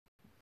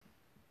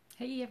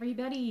Hey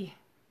everybody,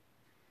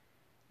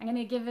 I'm going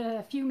to give it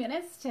a few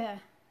minutes to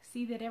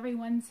see that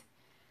everyone's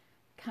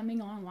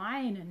coming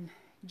online and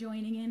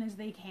joining in as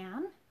they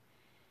can.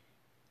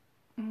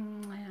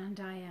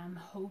 And I am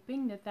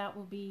hoping that that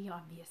will be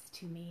obvious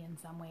to me in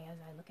some way as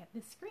I look at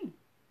this screen.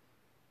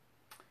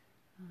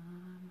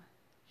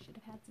 Should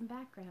have had some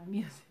background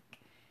music.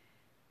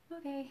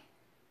 Okay.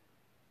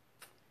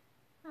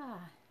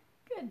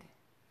 Good.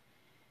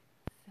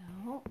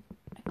 So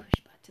I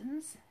push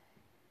buttons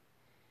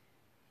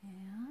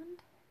and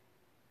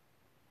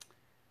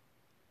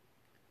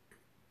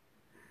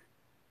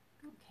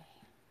okay.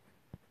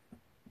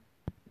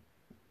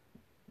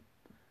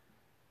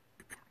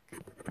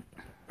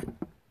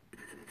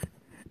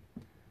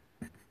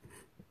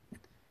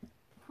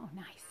 Oh,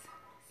 nice.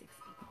 6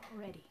 people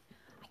already.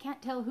 I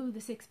can't tell who the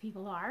 6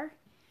 people are,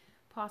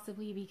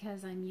 possibly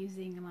because I'm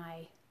using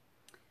my,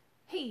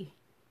 hey,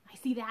 I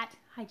see that.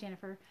 Hi,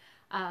 Jennifer.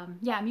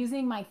 Yeah, I'm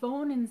using my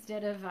phone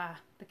instead of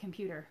the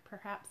computer.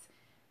 Perhaps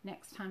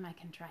next time I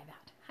can try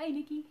that. Hi,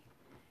 Nikki.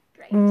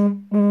 Great.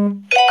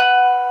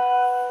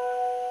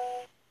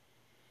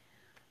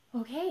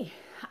 Okay.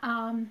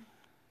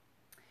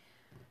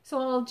 So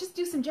I'll just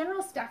do some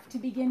general stuff to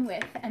begin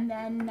with, and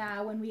then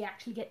when we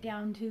actually get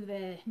down to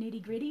the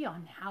nitty-gritty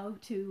on how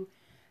to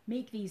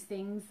make these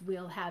things,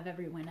 we'll have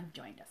everyone have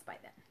joined us by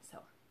then. So,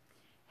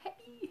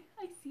 hey,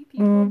 I see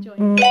people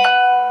joining.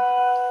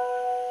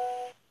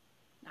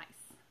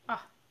 Nice.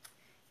 Ah,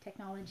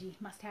 technology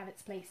must have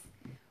its place.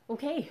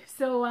 Okay,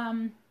 so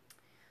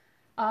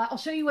I'll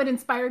show you what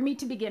inspired me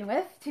to begin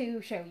with.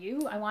 To show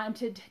you, I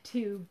wanted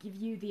to give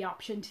you the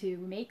option to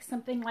make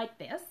something like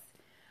this.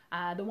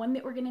 The one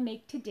that we're going to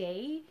make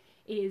today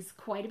is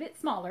quite a bit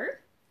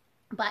smaller,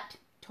 but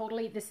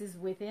totally this is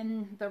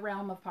within the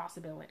realm of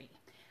possibility.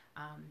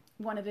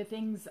 One of the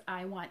things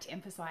I want to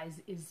emphasize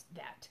is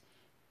that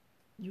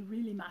you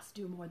really must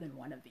do more than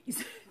one of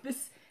these.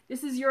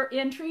 This is your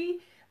entry,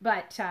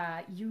 but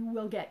you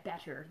will get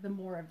better the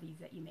more of these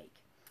that you make.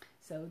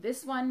 So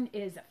this one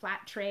is a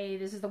flat tray.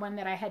 This is the one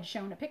that I had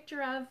shown a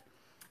picture of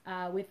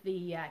with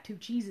the 2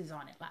 cheeses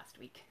on it last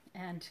week.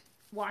 And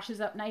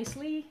washes up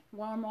nicely,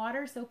 warm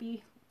water,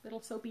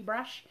 little soapy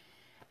brush,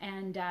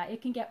 and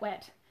it can get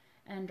wet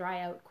and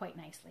dry out quite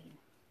nicely.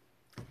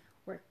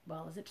 Work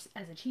well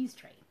as a cheese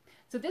tray.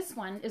 So this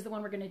one is the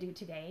one we're going to do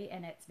today,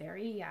 and it's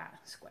very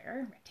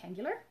square,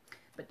 rectangular,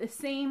 but the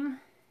same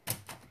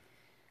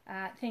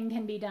thing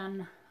can be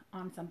done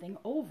on something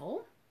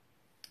oval.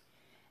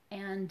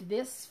 And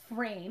this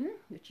frame,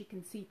 which you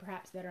can see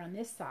perhaps better on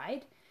this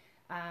side,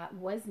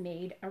 was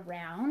made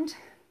around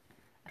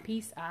a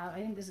piece of,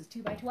 I think this is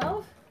 2 by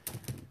 12,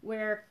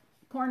 where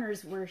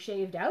corners were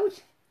shaved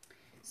out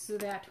so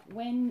that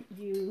when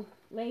you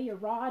lay your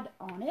rod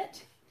on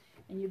it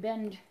and you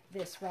bend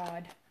this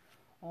rod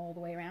all the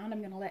way around, I'm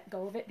going to let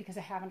go of it because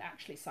I haven't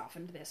actually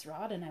softened this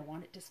rod and I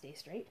want it to stay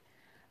straight.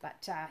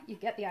 But you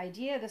get the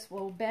idea. This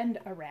will bend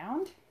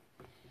around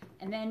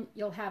and then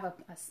you'll have a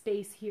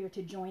space here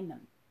to join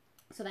them.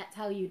 So that's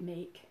how you'd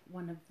make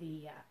one of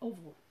the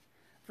oval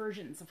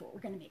versions of what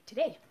we're going to make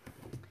today.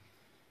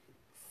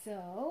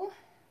 So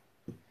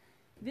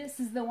this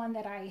is the one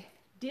that I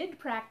did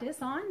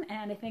practice on,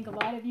 and I think a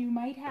lot of you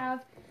might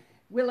have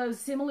willows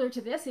similar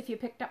to this if you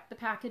picked up the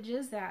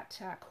packages at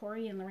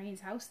Corey and Lorraine's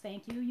house.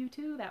 Thank you, you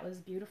two. That was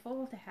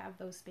beautiful to have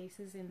those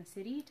spaces in the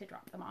city to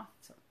drop them off,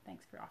 so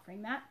thanks for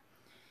offering that.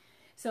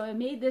 So I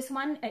made this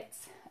one.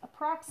 It's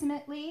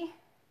approximately,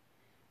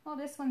 well,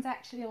 this one's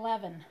actually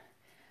 11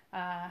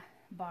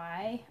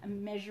 by,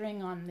 I'm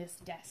measuring on this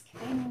desk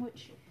thing,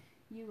 which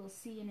you will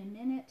see in a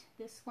minute.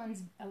 This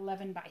one's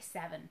 11 by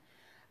 7.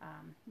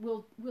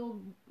 We'll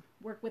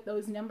work with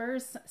those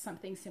numbers,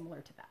 something similar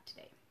to that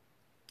today.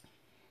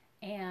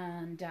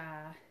 And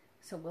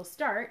so we'll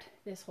start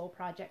this whole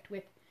project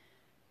with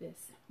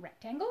this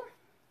rectangle.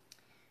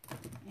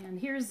 And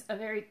here's a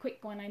very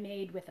quick one I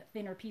made with a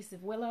thinner piece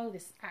of willow.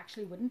 This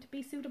actually wouldn't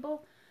be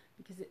suitable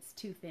because it's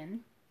too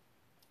thin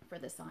for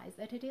the size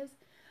that it is,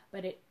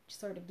 but it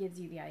sort of gives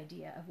you the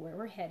idea of where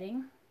we're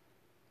heading.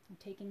 I'm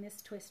taking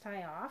this twist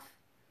tie off.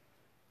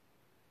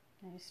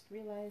 I just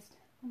realized,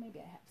 oh, maybe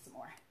I have some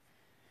more.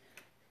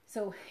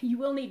 So you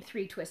will need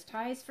 3 twist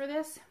ties for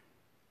this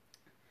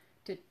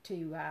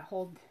to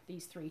hold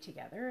these 3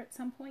 together at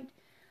some point.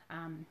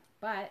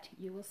 But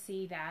you will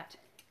see that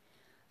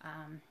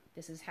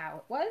this is how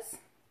it was,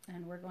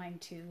 and we're going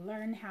to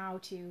learn how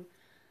to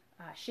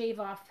shave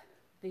off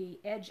the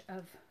edge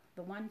of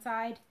the one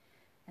side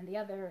and the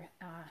other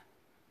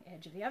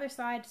edge of the other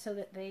side so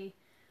that they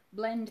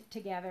blend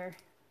together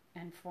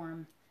and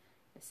form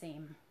the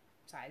same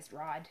sized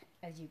rod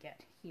as you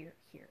get here,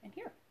 here, and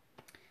here.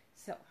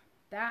 So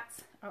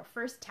that's our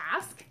first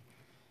task,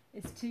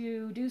 is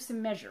to do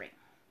some measuring.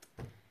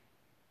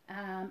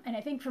 And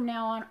I think from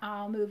now on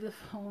I'll move the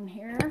phone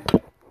here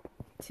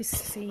to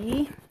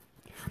see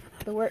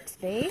the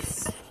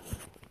workspace.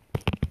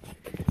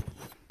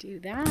 Do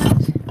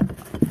that.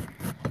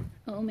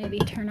 Oh, maybe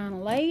turn on a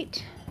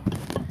light.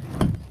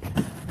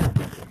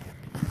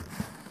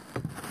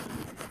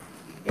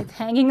 It's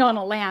hanging on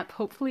a lamp.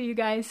 Hopefully you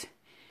guys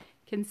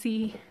can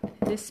see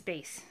this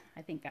space.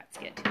 I think that's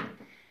good.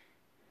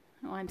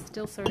 Oh, I'm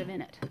still sort of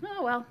in it.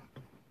 Oh, well,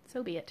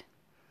 so be it.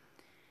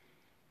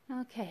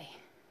 Okay.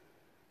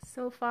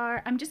 So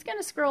far, I'm just going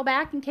to scroll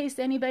back in case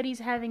anybody's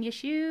having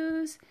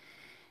issues.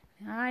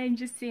 I'm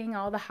just seeing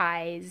all the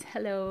highs,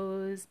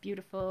 hellos,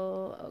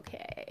 beautiful.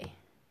 Okay.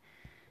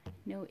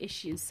 No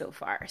issues so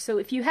far. So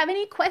if you have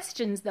any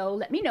questions, though,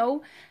 let me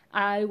know.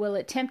 I will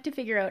attempt to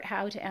figure out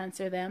how to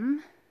answer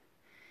them.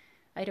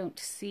 I don't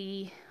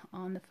see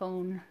on the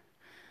phone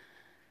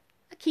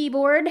a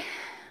keyboard.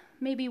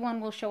 Maybe one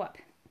will show up.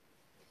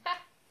 Ha!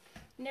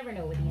 Never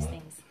know with these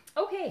things.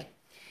 Okay,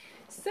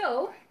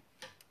 so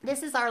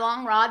this is our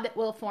long rod that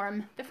will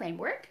form the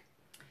framework.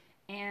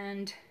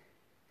 And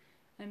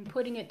I'm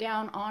putting it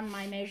down on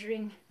my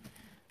measuring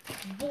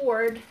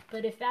board,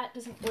 but if that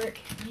doesn't work,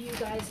 you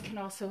guys can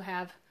also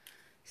have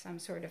some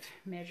sort of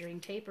measuring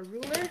tape or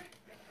ruler.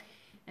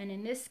 And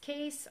in this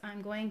case,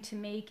 I'm going to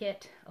make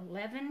it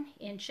 11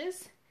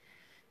 inches.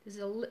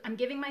 I'm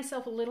giving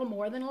myself a little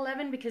more than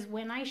 11 because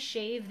when I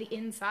shave the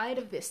inside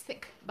of this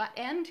thick butt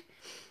end,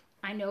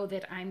 I know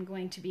that I'm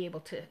going to be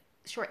able to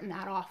shorten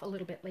that off a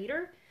little bit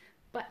later.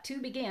 But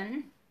to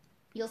begin,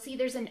 you'll see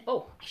there's I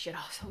should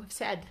also have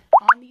said,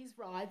 on these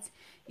rods,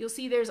 you'll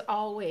see there's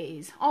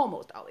always,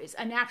 almost always,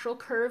 a natural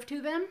curve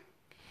to them.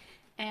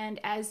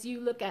 And as you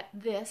look at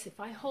this, if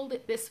I hold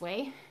it this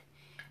way,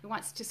 it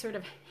wants to sort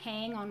of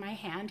hang on my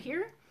hand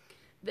here.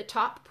 The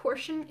top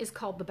portion is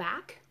called the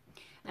back,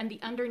 and the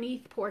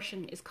underneath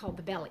portion is called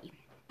the belly.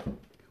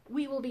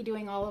 We will be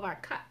doing all of our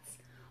cuts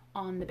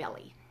on the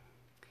belly.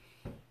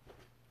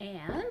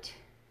 And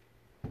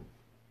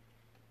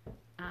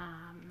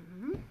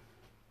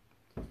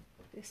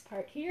this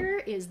part here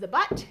is the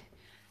butt,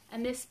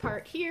 and this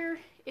part here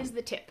is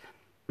the tip.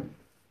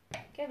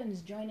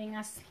 Kevin's joining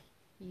us.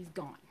 He's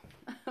gone.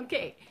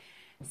 Okay,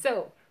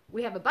 so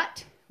we have a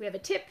butt, we have a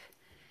tip,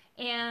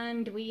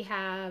 and we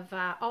have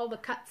all the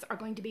cuts are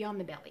going to be on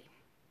the belly.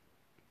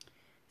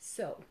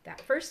 So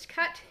that first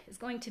cut is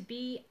going to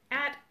be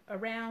at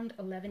around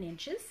 11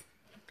 inches.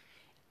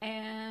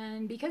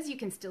 And because you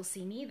can still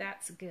see me,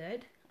 that's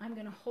good. I'm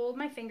going to hold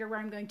my finger where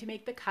I'm going to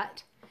make the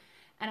cut,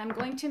 and I'm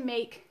going to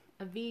make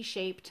a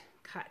V-shaped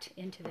cut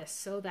into this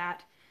so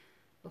that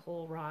the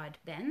whole rod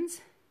bends.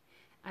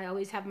 I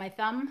always have my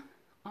thumb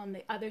on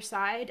the other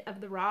side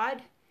of the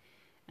rod,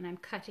 and I'm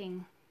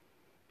cutting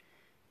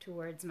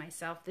towards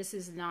myself. This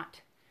is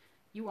not,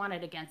 you want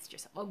it against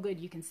yourself. Oh, good,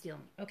 you can steal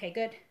me. Okay,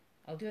 good.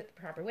 I'll do it the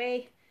proper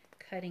way.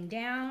 Cutting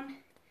down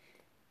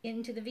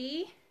into the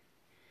V.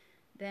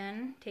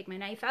 Then take my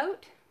knife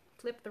out,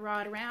 flip the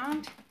rod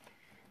around.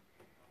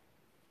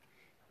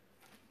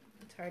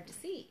 It's hard to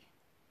see.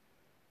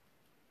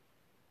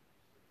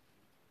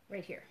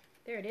 Right here.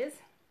 There it is.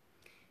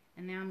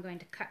 And now I'm going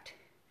to cut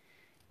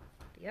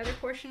the other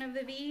portion of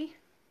the V.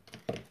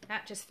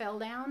 That just fell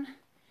down.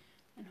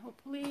 And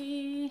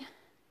hopefully,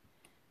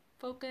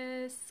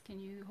 focus, can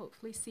you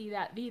hopefully see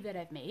that V that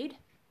I've made?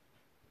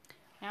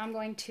 Now I'm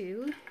going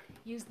to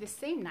use this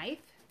same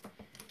knife.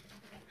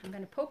 I'm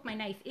going to poke my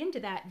knife into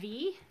that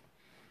V,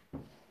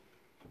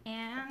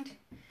 and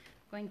I'm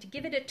going to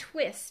give it a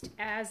twist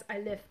as I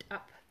lift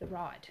up the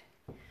rod.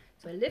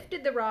 So I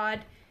lifted the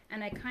rod,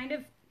 and I kind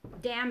of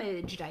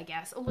damaged, I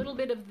guess, a little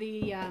bit of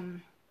the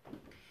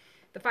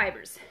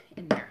fibers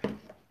in there.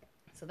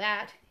 So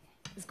that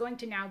is going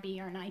to now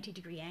be our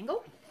 90-degree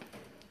angle.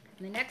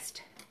 And the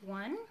next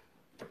one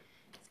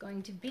is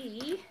going to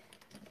be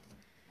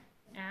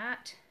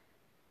at,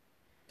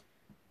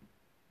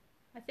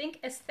 I think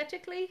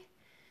aesthetically,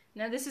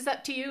 now this is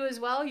up to you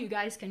as well. You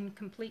guys can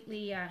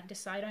completely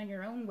decide on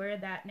your own where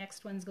that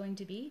next one's going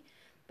to be.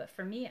 But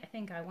for me, I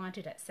think I want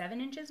it at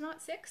 7 inches,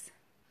 not 6.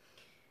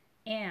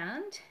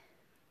 And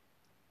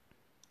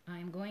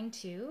I'm going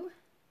to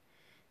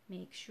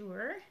make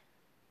sure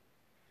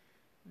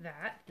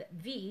that the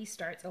V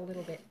starts a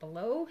little bit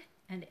below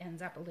and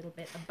ends up a little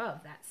bit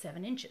above that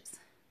 7 inches.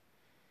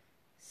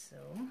 So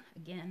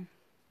again,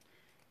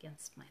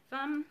 against my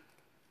thumb,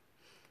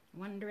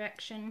 one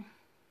direction,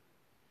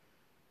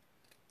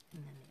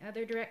 and then the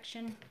other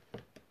direction.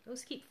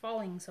 Those keep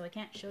falling, so I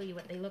can't show you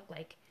what they look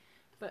like.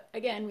 But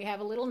again, we have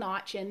a little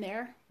notch in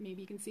there.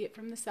 Maybe you can see it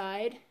from the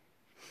side.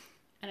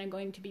 And I'm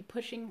going to be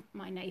pushing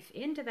my knife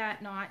into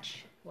that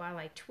notch while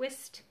I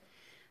twist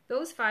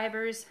those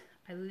fibers.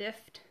 I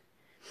lift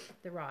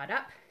the rod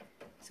up.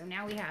 So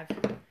now we have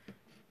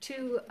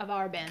 2 of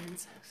our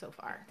bends so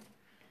far.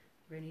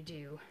 We're going to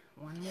do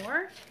one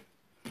more.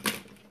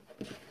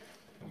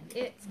 And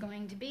it's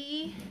going to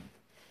be,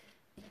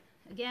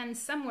 again,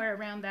 somewhere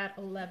around that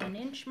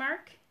 11-inch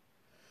mark,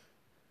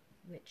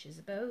 which is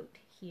about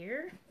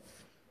here.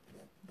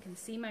 You can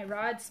see my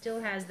rod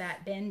still has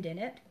that bend in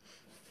it,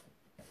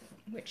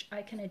 which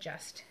I can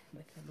adjust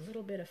with a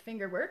little bit of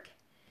finger work.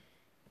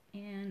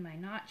 And my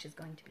notch is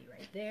going to be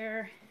right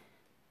there.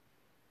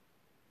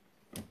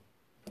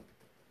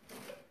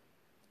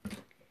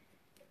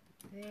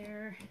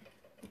 There.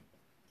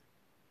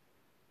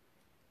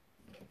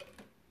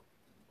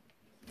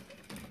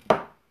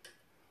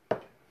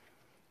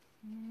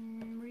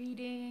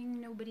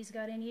 Nobody's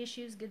got any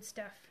issues. Good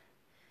stuff.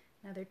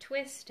 Another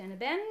twist and a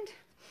bend.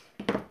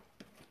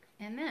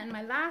 And then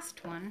my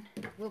last one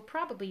will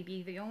probably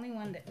be the only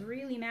one that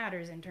really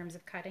matters in terms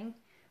of cutting,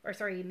 or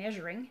sorry,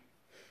 measuring,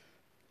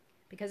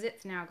 because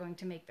it's now going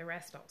to make the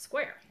rest all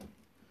square.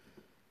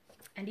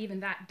 And even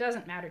that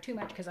doesn't matter too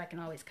much because I can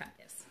always cut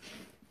this.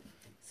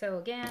 So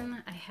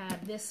again, I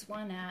have this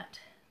one at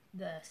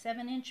the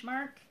 7-inch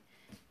mark,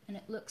 and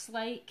it looks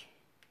like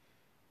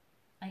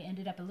I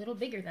ended up a little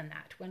bigger than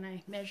that when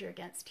I measure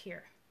against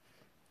here.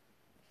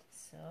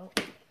 So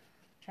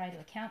try to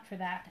account for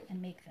that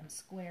and make them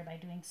square by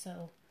doing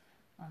so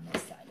on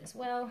this side as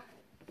well.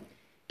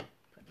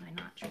 Put my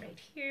notch right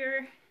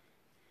here.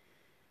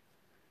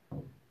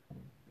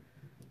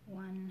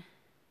 1,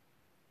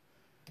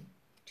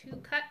 2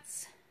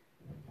 cuts.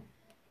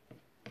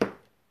 Okay,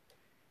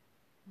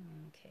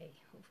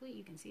 hopefully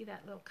you can see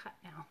that little cut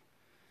now.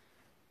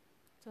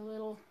 It's a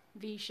little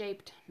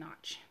V-shaped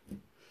notch.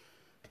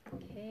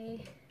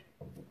 Okay,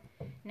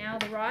 now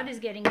the rod is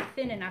getting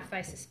thin enough,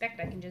 I suspect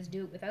I can just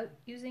do it without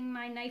using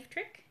my knife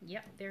trick.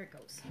 Yep, there it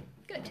goes.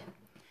 Good.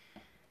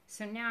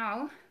 So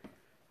now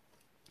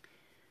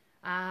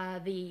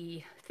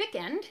the thick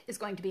end is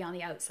going to be on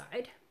the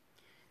outside.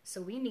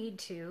 So we need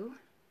to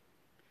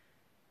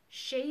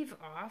shave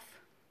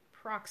off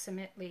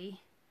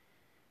approximately,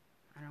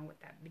 I don't know what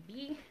that would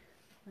be,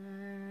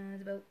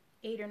 it's about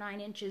 8 or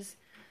 9 inches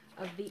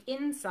of the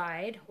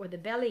inside or the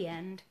belly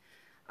end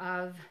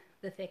of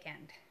the thick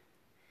end.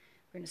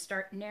 We're going to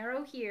start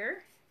narrow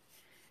here,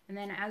 and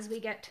then as we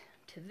get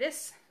to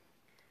this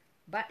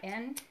butt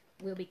end,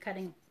 we'll be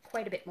cutting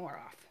quite a bit more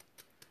off.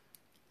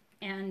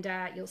 And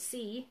you'll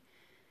see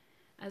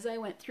as I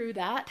went through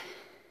that,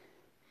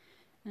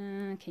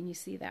 can you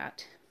see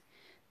that?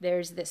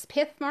 There's this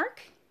pith mark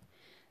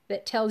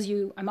that tells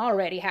you I'm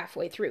already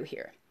halfway through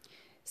here.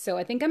 So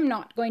I think I'm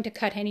not going to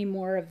cut any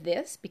more of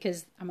this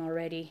because I'm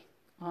already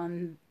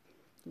on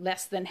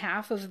less than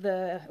half of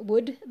the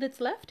wood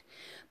that's left,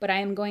 but I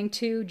am going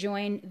to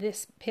join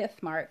this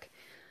pith mark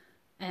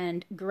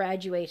and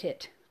graduate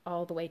it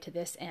all the way to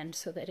this end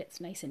so that it's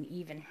nice and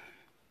even.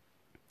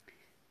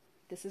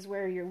 This is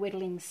where your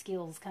whittling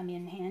skills come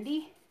in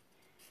handy.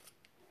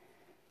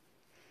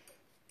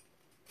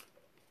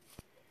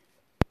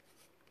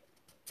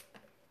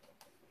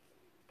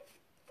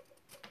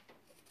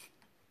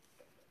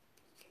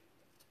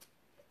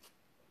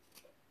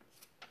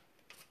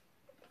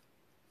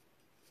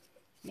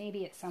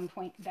 Maybe at some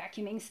point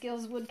vacuuming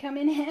skills would come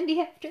in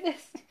handy after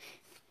this.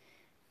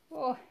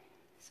 Oh,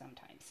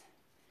 sometimes.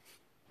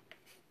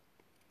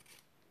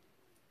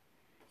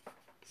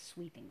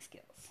 Sweeping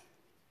skills.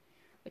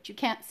 What you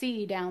can't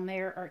see down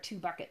there are 2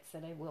 buckets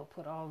that I will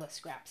put all the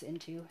scraps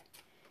into.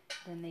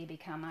 Then they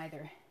become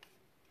either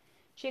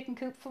chicken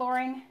coop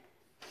flooring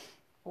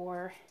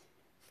or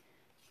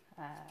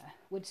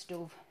wood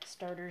stove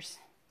starters.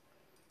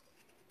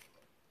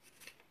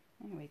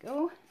 There we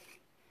go.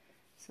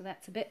 So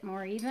that's a bit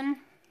more even.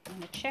 I'm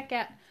going to check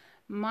at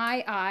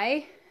my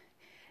eye.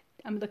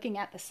 I'm looking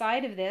at the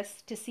side of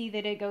this to see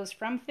that it goes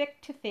from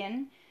thick to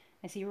thin.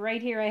 I see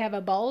right here I have a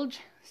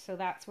bulge, so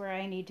that's where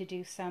I need to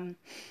do some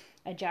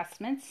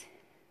adjustments.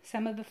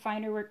 Some of the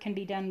finer work can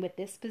be done with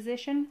this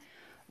position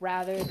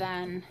rather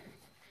than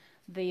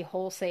the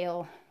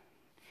wholesale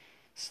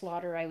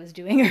slaughter I was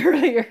doing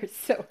earlier.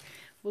 So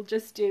we'll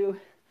just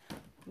do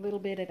a little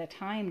bit at a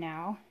time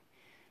now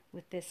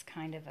with this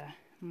kind of a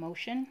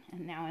motion,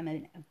 and now I'm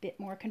in a bit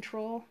more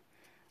control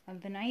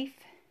of the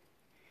knife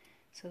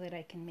so that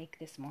I can make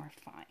this more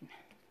fine.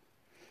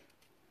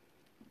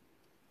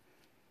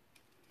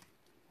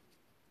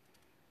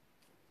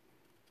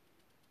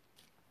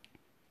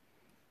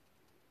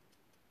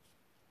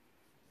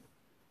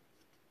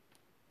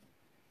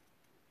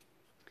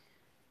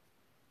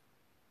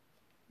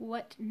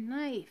 What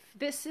knife?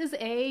 This is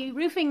a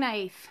roofing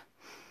knife.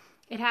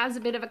 It has a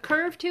bit of a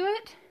curve to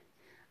it.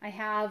 I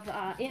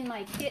have in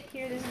my kit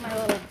here, this is my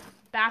little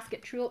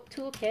basket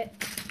tool kit.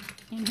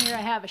 In here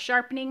I have a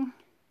sharpening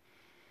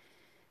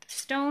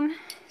stone,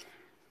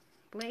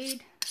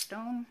 blade,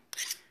 stone,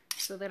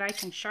 so that I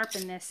can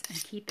sharpen this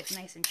and keep it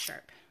nice and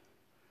sharp.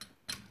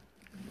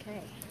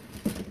 Okay,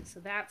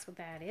 so that's what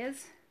that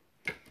is.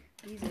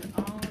 These are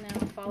all now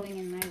falling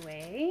in my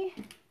way.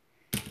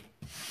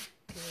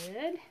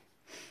 Good.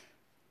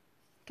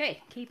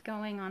 Okay, keep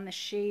going on the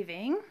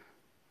shaving.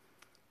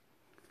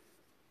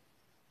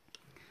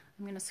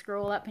 I'm going to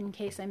scroll up in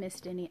case I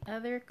missed any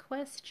other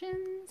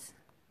questions.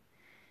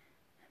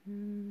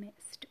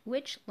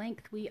 Which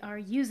length we are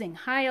using.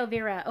 Hi,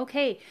 Elvira.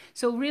 Okay,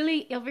 so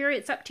really, Elvira,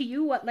 it's up to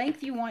you what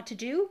length you want to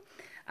do.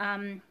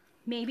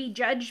 Maybe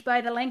judge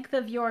by the length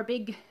of your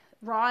big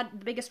rod,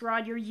 the biggest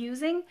rod you're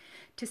using,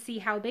 to see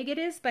how big it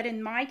is. But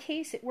in my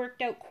case, it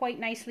worked out quite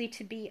nicely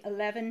to be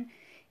 11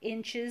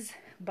 inches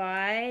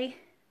by,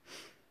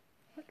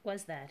 what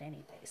was that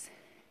anyways?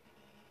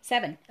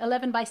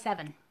 11 by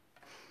 7.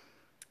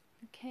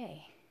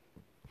 Okay,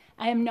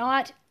 I am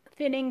not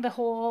thinning the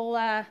whole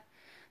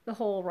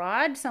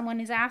rod. Someone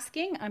is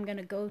asking. I'm going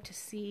to go to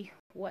see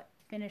what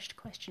finished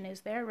question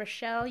is there.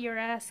 Rochelle, you're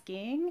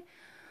asking,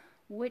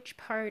 Which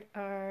part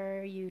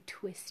are you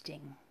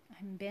twisting?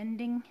 I'm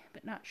bending,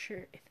 but not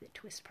sure if the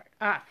twist part.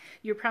 Ah,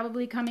 you're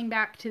probably coming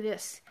back to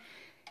this.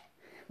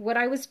 What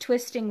I was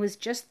twisting was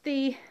just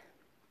the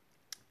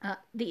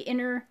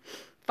inner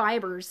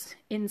fibers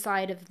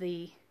inside of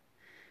the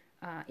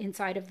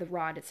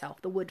rod itself,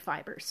 the wood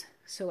fibers.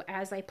 So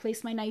as I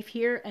place my knife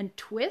here and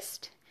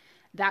twist,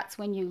 that's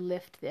when you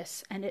lift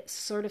this, and it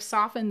sort of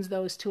softens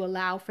those to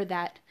allow for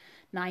that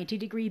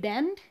 90-degree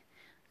bend.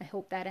 I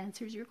hope that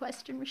answers your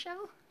question,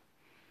 Rochelle.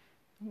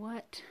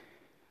 What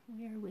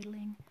we are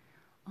whittling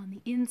on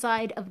the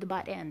inside of the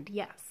butt end.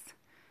 Yes.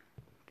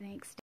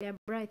 Thanks,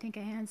 Deborah. I think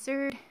I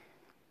answered.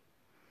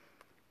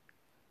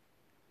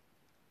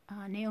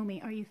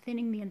 Naomi, are you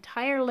thinning the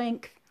entire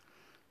length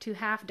to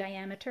half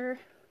diameter?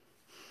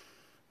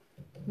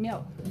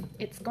 No,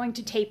 it's going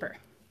to taper.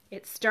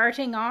 It's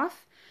starting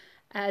off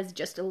as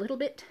just a little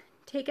bit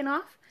taken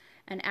off,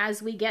 and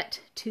as we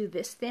get to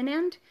this thin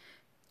end,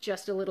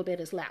 just a little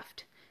bit is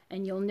left.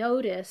 And you'll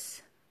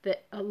notice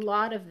that a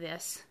lot of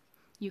this,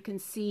 you can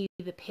see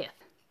the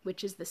pith,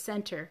 which is the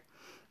center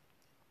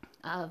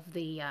of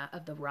the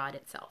rod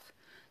itself.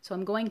 So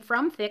I'm going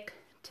from thick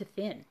to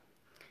thin,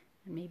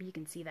 and maybe you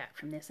can see that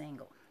from this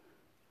angle.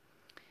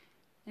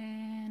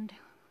 And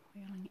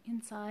we're on the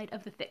inside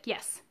of the thick.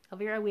 Yes,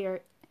 Elvira, we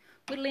are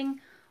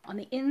whittling on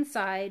the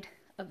inside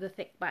of the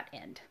thick butt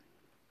end.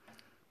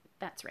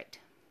 That's right.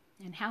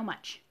 And how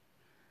much?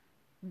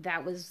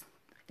 That was,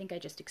 I think I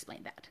just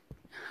explained that.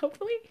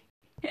 Hopefully.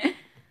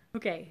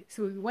 Okay,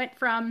 so we went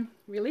from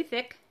really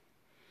thick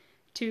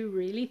to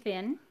really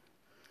thin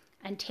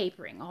and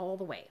tapering all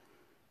the way.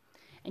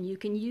 And you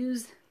can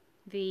use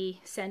the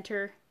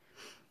center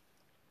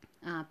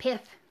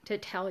pith to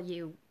tell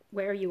you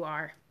where you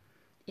are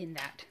in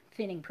that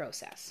thinning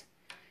process.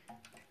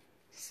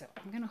 So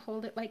I'm going to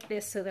hold it like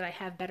this so that I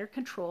have better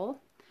control.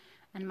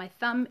 And my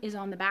thumb is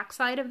on the back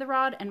side of the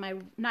rod and my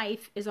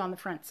knife is on the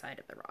front side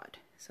of the rod.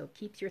 So it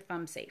keeps your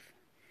thumb safe.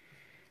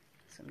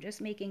 So I'm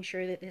just making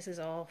sure that this is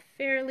all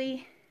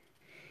fairly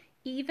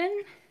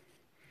even.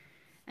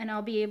 And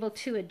I'll be able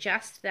to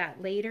adjust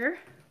that later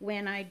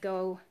when I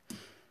go,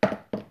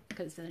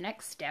 because the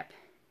next step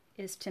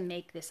is to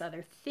make this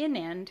other thin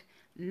end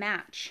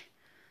match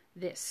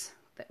this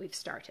that we've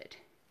started.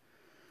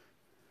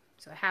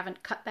 So I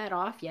haven't cut that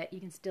off yet. You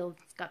can still,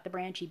 it's got the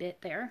branchy bit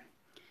there.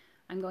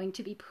 I'm going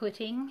to be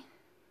putting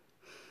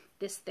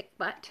this thick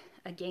butt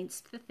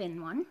against the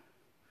thin one,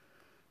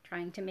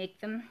 trying to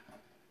make them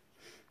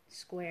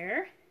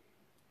square.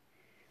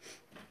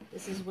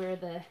 This is where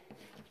the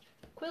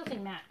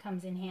quilting mat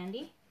comes in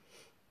handy.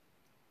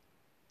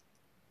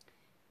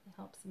 It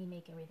helps me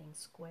make everything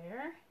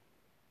square.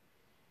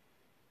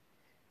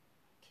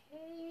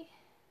 Okay,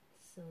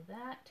 so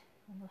that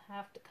will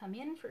have to come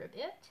in for a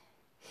bit,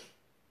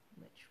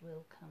 which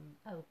will come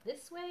out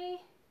this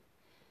way.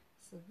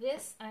 So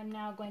this I'm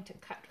now going to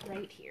cut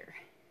right here.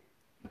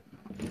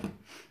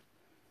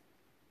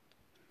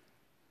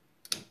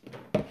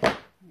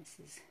 This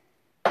is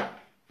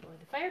for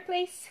the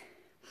fireplace.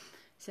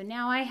 So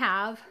now I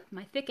have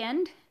my thick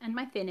end and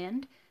my thin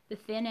end. The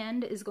thin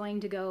end is going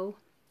to go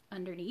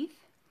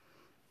underneath,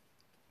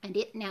 and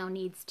it now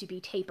needs to be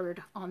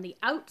tapered on the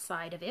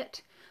outside of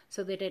it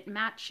so that it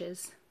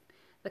matches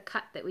the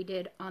cut that we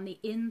did on the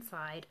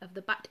inside of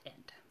the butt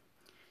end.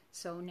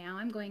 So now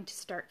I'm going to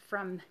start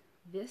from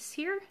this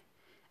here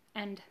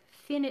and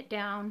thin it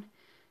down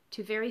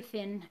to very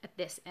thin at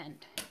this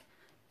end.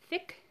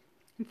 Thick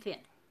and thin.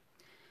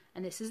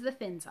 And this is the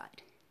thin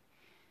side.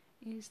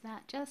 Is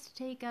that just to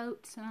take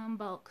out some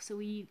bulk? So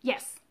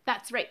yes,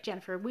 that's right,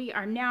 Jennifer. We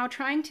are now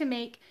trying to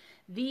make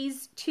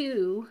these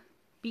two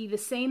be the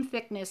same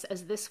thickness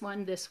as this one,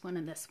 and this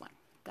one.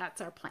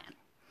 That's our plan.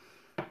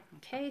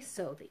 Okay,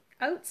 so the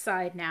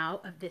outside now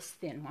of this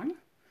thin one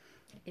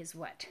is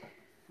what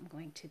I'm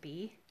going to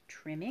be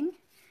trimming.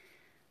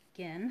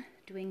 Again,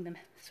 doing the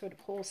sort of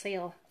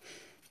wholesale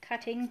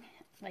cutting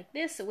like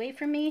this away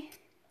from me.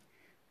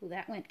 Well,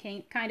 that went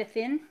kind of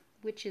thin,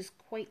 which is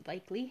quite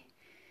likely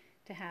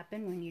to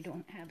happen when you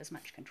don't have as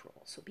much control.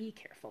 So be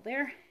careful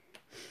there.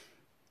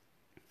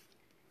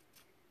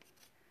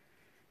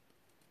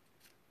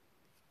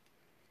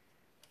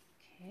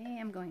 Okay,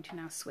 I'm going to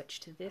now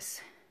switch to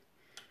this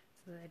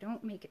so that I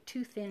don't make it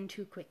too thin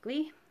too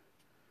quickly.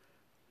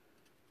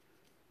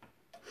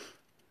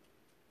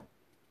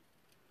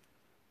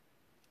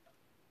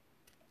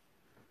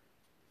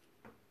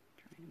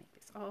 Trying to make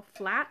this all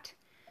flat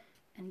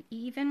and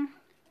even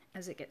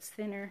as it gets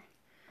thinner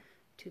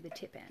to the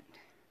tip end.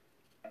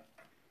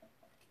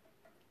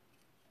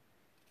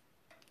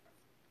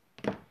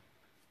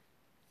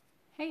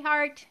 Hey,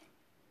 Heart.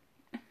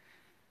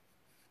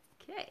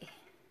 Okay.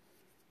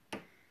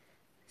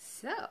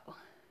 So,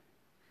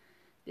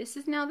 this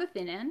is now the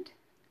thin end.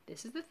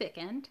 This is the thick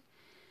end.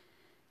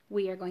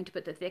 We are going to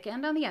put the thick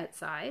end on the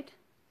outside.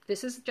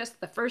 This is just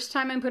the first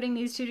time I'm putting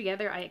these two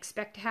together. I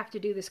expect to have to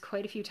do this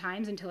quite a few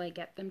times until I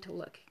get them to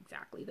look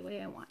exactly the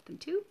way I want them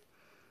to.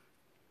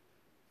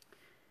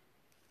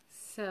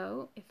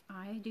 So, if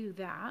I do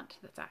that,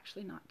 that's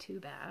actually not too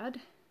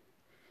bad.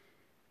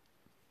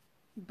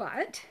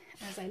 But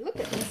as I look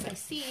at this, I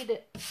see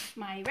that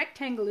my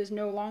rectangle is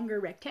no longer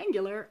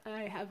rectangular.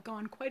 I have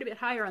gone quite a bit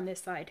higher on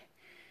this side.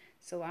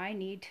 So I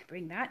need to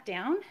bring that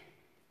down.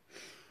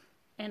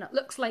 And it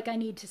looks like I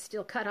need to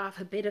still cut off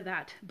a bit of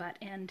that butt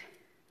end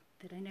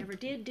that I never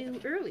did do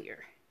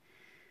earlier.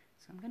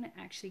 So I'm going to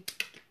actually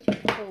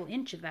take a whole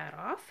inch of that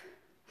off,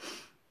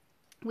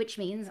 which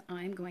means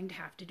I'm going to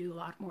have to do a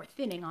lot more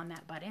thinning on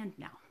that butt end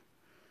now.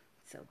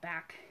 So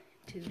back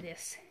to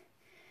this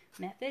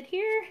method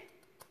here,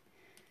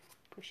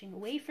 pushing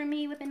away from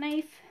me with a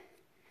knife,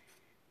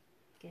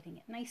 getting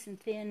it nice and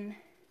thin,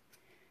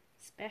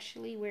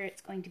 especially where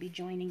it's going to be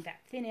joining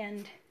that thin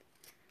end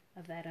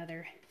of that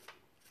other,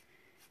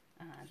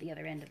 the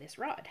other end of this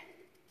rod.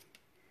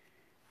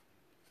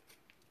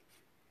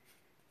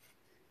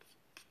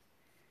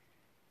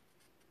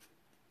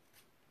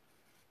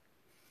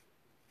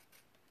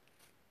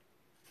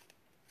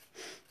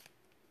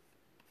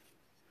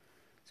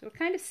 So we're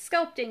kind of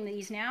sculpting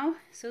these now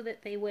so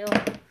that they will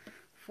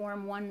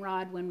form one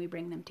rod when we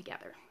bring them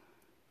together.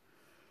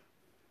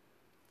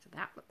 So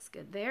that looks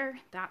good there.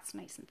 That's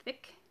nice and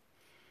thick.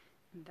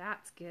 And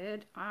that's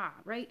good.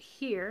 Right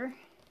here,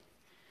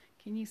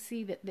 can you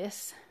see that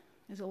this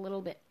is a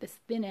little bit, this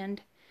thin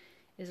end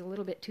is a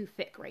little bit too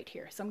thick right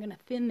here. So I'm going to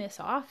thin this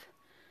off,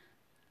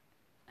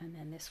 and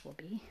then this will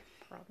be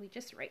probably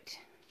just right.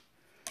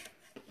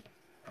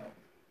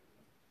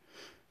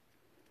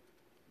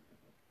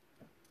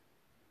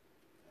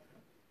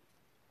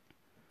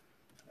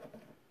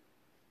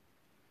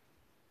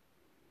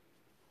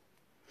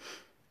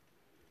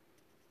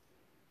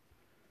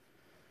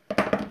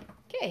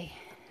 Okay,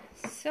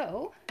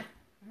 so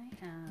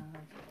I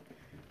have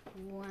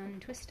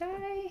one twist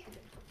die,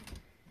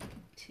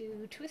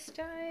 two twist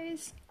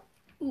dies.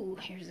 Ooh,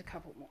 here's a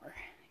couple more.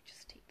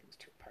 Just take those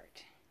two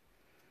apart.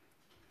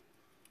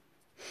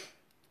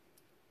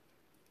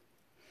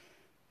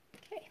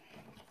 Okay,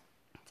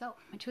 so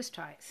my twist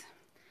ties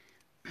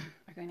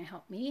are going to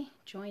help me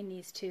join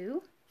these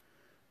two.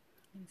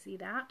 You can see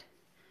that.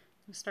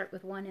 I'll start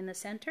with one in the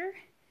center.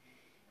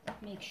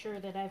 Make sure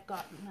that I've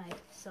got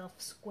myself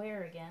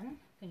square again.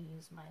 I'm going to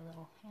use my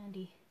little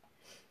handy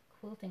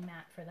quilting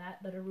mat for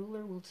that, but a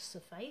ruler will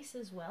suffice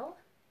as well.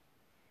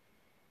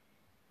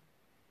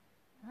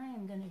 I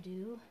am going to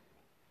do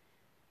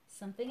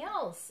something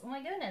else. Oh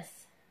my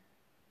goodness.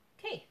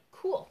 Okay,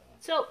 cool.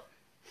 So,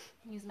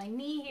 use my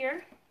knee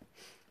here.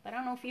 I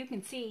don't know if you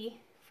can see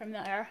from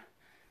there,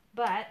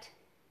 but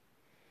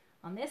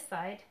on this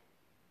side,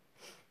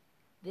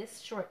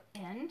 this short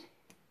end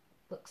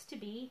looks to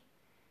be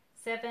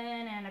 7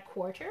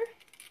 1/4,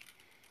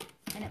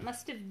 and it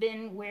must have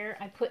been where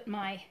I put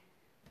my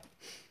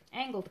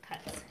angled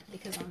cuts,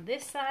 because on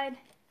this side,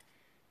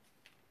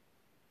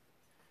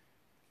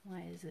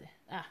 why is it,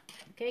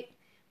 okay,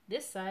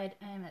 this side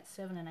I'm at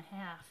 7 1/2.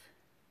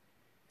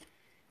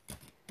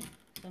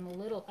 So I'm a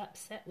little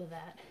upset with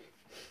that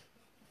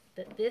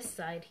this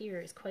side here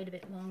is quite a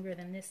bit longer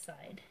than this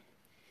side,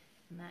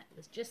 and that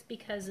was just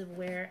because of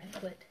where I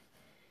put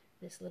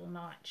this little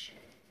notch.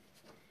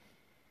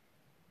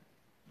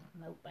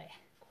 I'm out by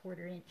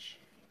 1/4 inch.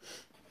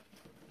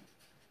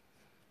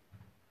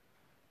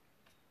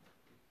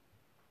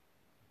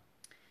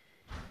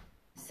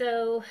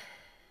 So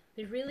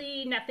there's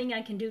really nothing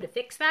I can do to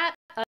fix that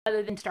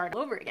other than start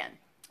over again.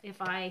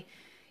 If I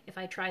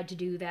tried to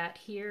do that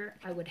here,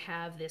 I would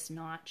have this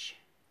notch.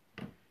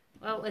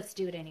 Well, let's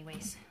do it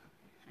anyways.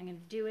 I'm going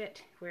to do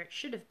it where it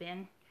should have been,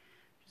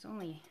 which is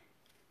only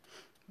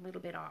a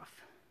little bit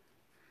off.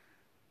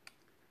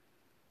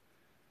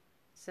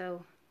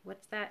 So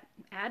what's that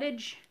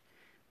adage?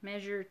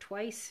 Measure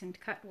twice and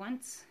cut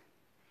once.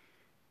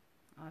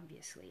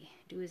 Obviously,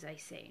 do as I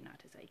say,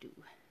 not as I do.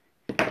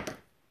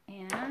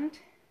 And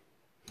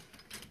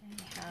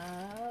I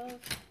have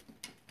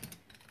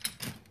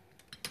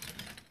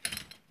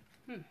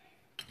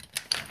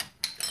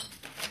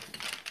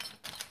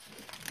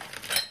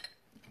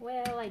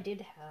well, I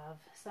did have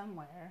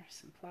somewhere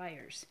some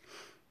pliers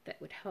that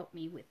would help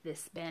me with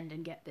this bend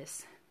and get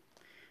this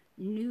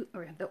new,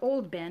 or the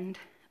old bend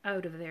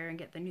out of there and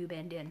get the new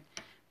bend in.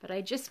 But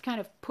I just kind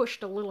of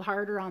pushed a little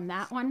harder on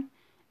that one.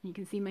 You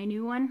can see my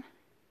new one.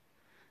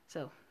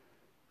 So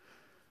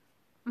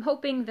I'm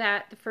hoping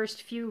that the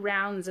first few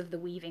rounds of the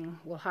weaving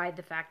will hide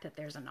the fact that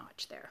there's a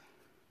notch there.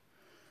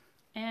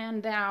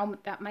 And now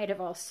that might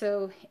have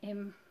also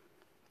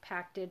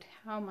impacted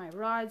how my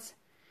rods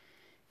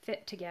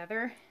fit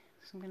together.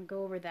 So I'm going to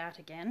go over that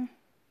again.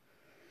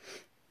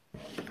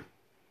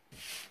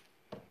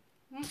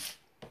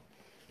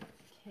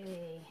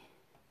 Okay,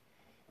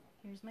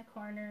 here's my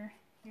corner,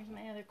 here's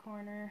my other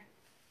corner,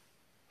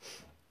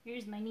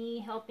 here's my knee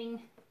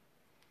helping,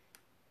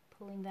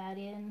 pulling that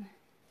in.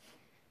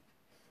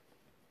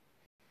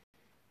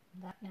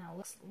 That now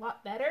looks a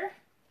lot better,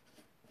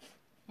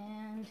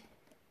 and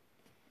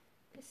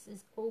this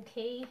is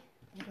okay.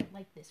 I don't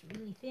like this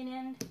really thin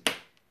end,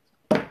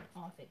 so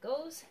off it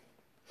goes.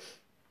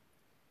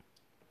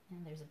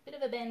 And there's a bit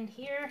of a bend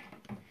here,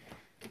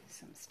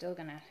 so I'm still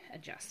going to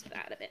adjust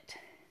that a bit.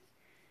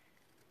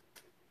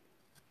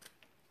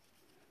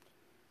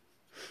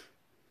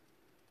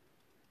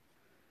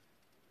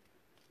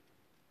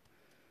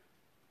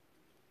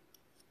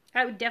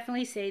 I would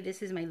definitely say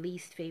this is my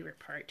least favorite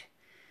part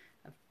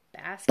of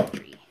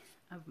basketry.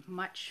 I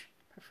much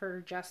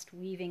prefer just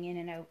weaving in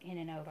and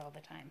out all the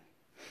time.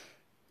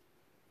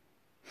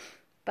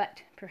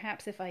 But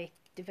perhaps if I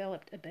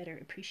developed a better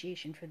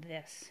appreciation for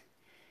this,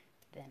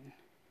 then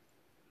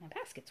my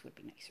baskets would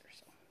be nicer.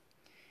 So,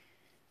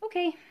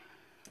 okay,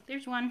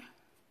 there's one.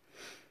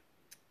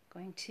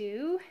 Going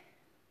to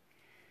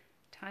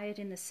tie it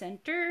in the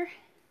center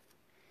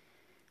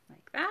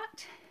like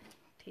that.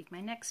 Take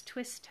my next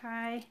twist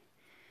tie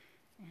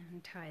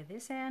and tie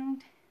this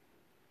end.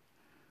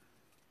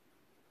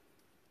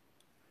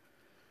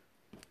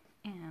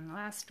 And the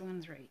last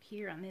one's right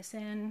here on this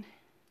end.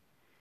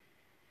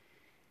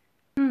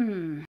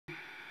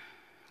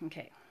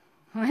 Okay,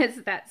 well,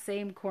 it's that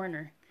same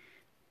corner,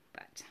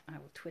 but I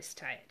will twist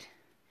tie it.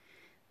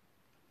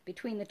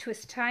 Between the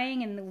twist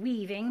tying and the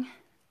weaving,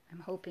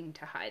 I'm hoping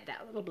to hide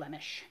that little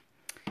blemish.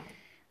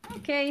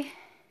 Okay,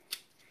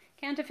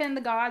 can't offend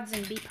the gods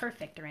and be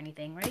perfect or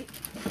anything, right?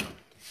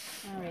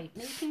 All right,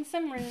 making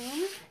some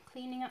room,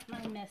 cleaning up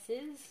my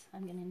messes.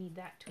 I'm going to need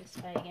that twist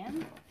tie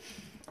again.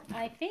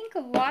 I think a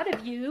lot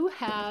of you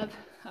have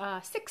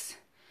 6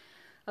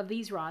 of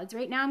these rods.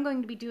 Right now I'm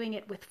going to be doing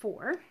it with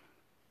 4.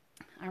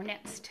 Our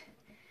next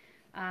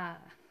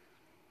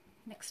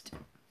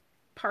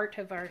part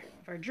of our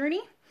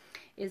journey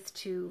is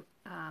to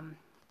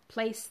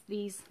place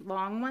these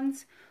long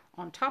ones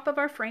on top of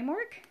our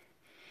framework,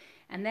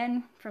 and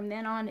then from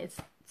then on it's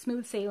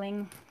smooth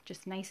sailing,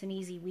 just nice and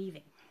easy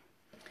weaving.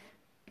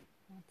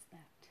 That's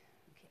that.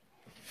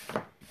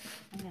 Okay,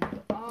 I'm going to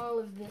put all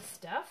of this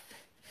stuff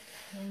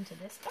into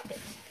this bucket.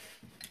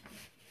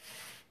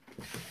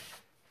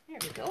 There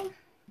we go.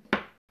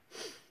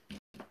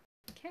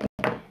 Okay.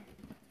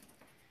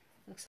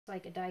 Looks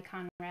like a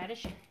daikon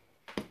radish.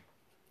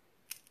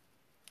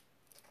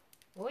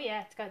 Oh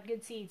yeah, it's got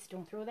good seeds.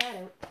 Don't throw that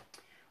out.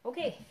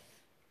 Okay.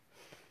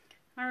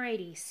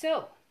 Alrighty,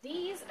 so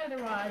these are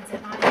the rods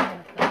that I'm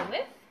going to play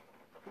with.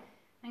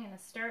 I'm going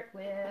to start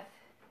with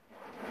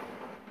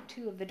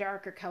 2 of the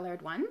darker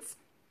colored ones.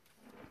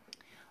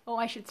 Oh,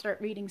 I should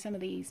start reading some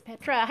of these.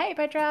 Petra. Hi,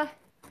 Petra.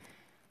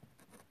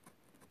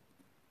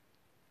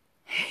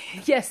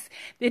 Yes,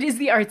 it is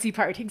the artsy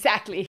part,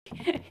 exactly.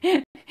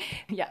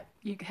 Yeah,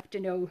 you have to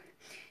know,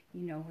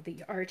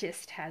 the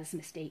artist has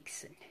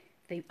mistakes.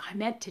 And I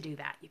meant to do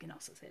that. You can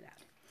also say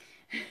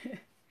that.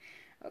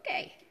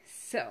 Okay,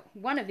 so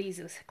one of these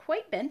is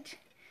quite bent,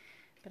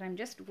 but I'm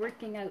just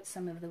working out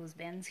some of those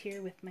bends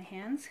here with my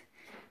hands.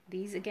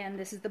 These, again,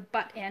 this is the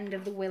butt end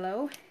of the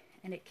willow,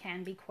 and it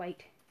can be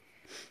quite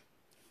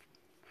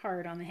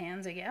hard on the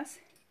hands, I guess.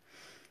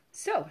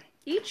 So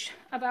each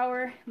of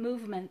our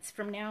movements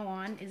from now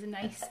on is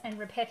nice and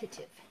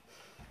repetitive.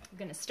 We're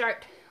going to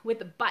start with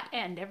the butt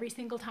end every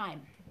single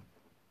time.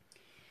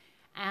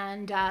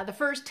 And the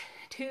first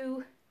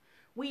 2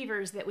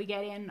 weavers that we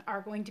get in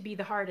are going to be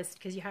the hardest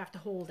because you have to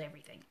hold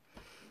everything.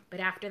 But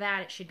after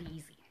that, it should be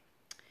easy.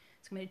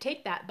 So I'm going to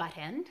take that butt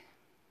end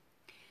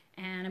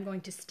and I'm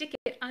going to stick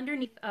it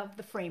underneath of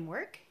the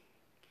framework.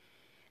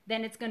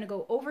 Then it's going to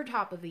go over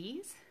top of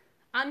these,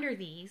 under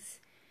these,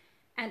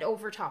 and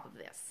over top of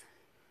this.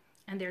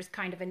 And there's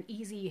kind of an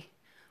easy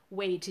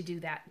way to do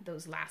that,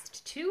 those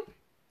last 2.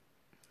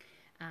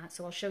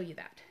 So I'll show you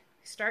that.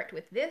 Start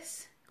with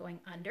this going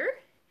under,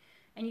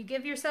 and you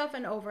give yourself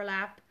an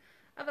overlap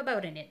of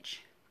about 1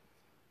 inch.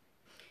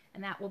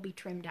 And that will be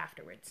trimmed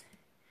afterwards.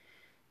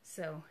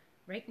 So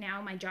right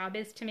now my job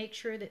is to make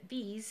sure that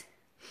these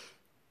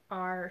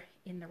are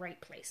in the right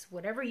place.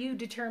 Whatever you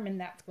determine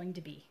that's going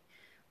to be.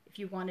 If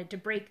you wanted to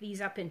break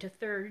these up into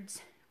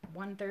thirds,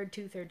 1/3,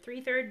 2/3,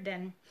 3/3,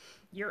 then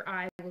your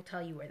eye will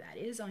tell you where that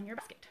is on your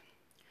basket.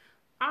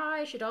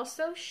 I should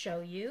also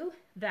show you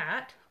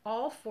that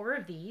all 4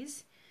 of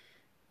these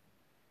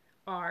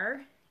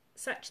are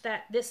such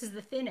that this is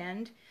the thin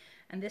end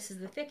and this is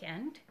the thick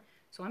end.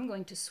 So I'm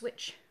going to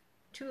switch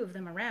 2 of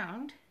them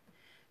around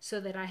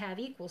so that I have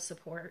equal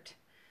support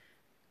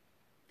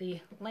the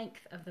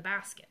length of the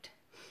basket.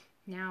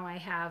 Now I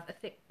have a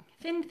thick,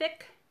 thin,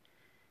 thick,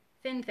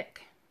 thin,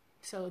 thick.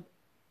 So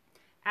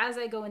as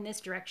I go in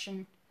this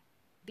direction,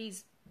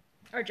 these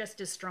are just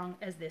as strong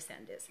as this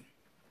end is.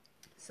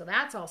 So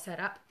that's all set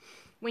up.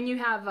 When you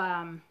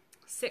have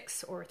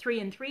 6 or 3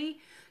 and 3,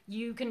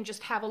 you can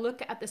just have a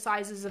look at the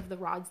sizes of the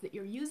rods that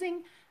you're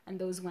using, and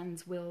those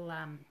ones will,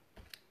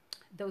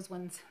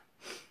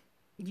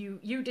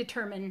 you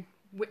determine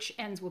which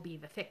ends will be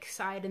the thick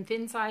side and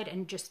thin side,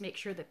 and just make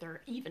sure that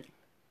they're even.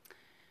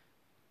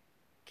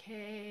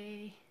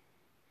 Okay.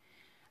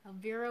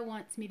 Elvira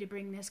wants me to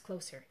bring this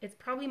closer. It's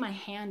probably my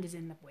hand is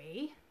in the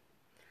way.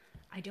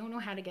 I don't know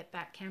how to get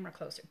that camera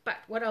closer, but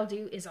what I'll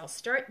do is I'll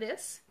start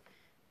this,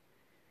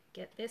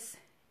 get this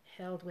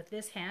held with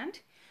this hand,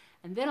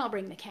 and then I'll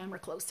bring the camera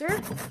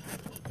closer.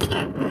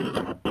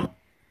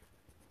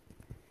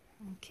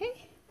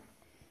 Okay.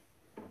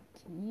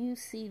 Can you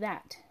see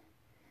that?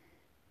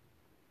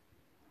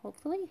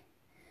 Hopefully.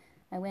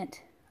 I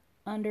went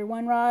under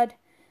 1 rod,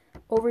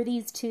 over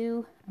these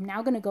 2. I'm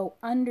now going to go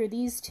under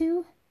these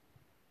 2,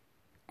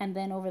 and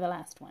then over the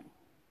last one.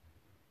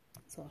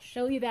 So I'll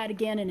show you that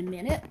again in a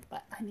minute,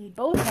 but I need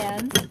both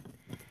hands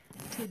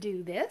to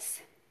do this.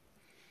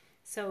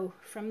 So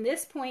from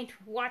this point,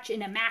 watch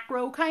in a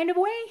macro kind of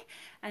way,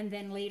 and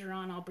then later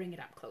on I'll bring it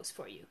up close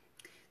for you.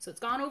 So it's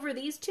gone over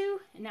these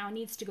two, and now it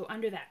needs to go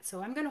under that.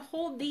 So I'm going to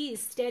hold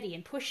these steady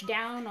and push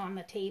down on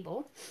the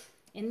table.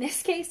 In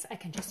this case, I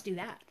can just do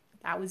that.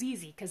 That was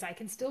easy because I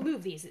can still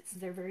move these. It's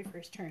their very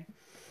first turn.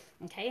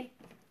 Okay,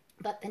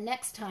 but the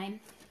next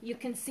time you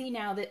can see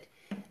now that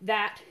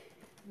that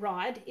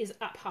rod is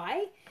up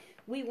high.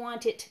 We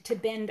want it to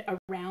bend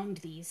around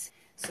these.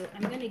 So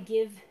I'm going to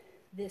give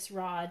this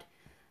rod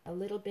a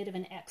little bit of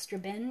an extra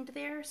bend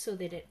there so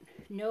that it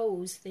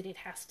knows that it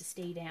has to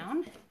stay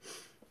down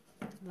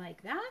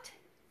like that.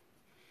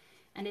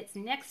 And its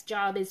next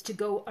job is to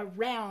go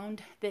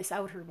around this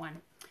outer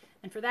one.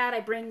 And for that I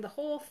bring the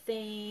whole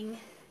thing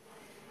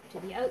to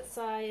the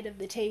outside of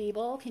the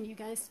table. Can you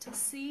guys still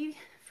see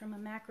from a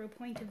macro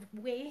point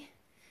of way?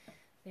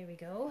 There we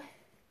go.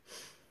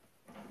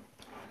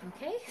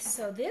 Okay,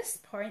 so this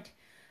part,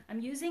 I'm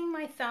using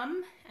my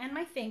thumb and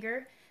my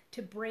finger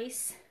to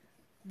brace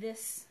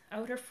this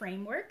outer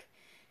framework,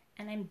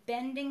 and I'm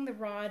bending the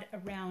rod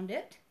around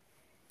it.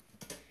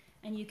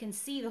 And you can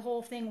see the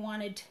whole thing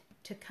wanted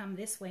to come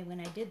this way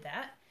when I did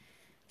that.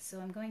 So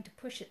I'm going to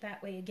push it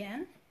that way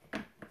again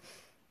and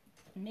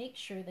make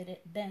sure that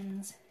it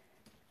bends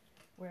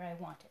where I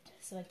want it.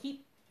 So I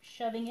keep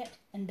shoving it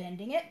and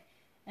bending it,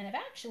 and I've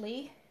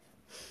actually,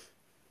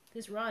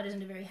 this rod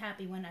isn't a very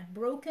happy one. I've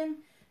broken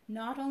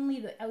not only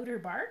the outer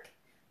bark,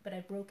 but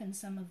I've broken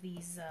some of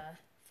these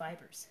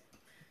fibers.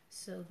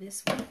 So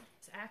this one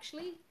is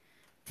actually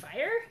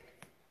fire,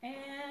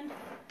 and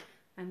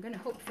I'm going to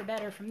hope for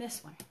better from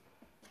this one.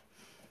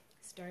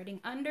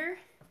 Starting under,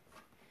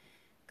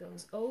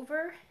 goes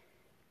over,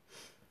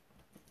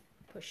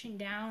 pushing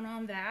down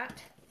on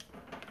that,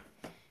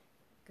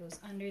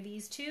 goes under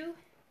these two.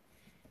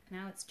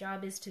 Now its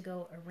job is to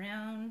go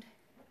around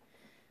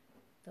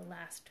the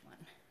last one.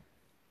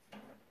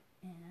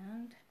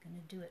 And I'm going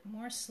to do it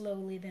more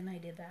slowly than I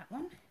did that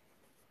one.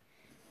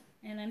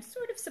 And I'm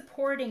sort of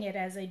supporting it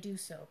as I do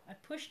so. I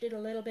pushed it a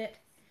little bit.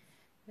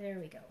 There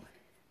we go.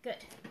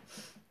 Good.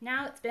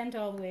 Now it's bent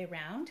all the way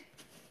around.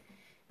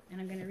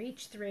 And I'm going to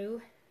reach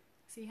through.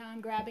 See how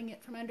I'm grabbing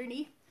it from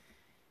underneath?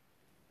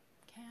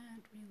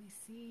 Can't really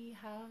see.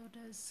 How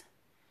does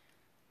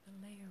the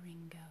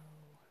layering go?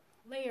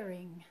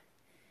 Layering.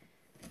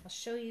 I'll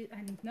show you.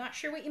 I'm not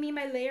sure what you mean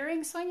by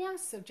layering, Sonia,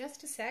 so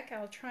just a sec.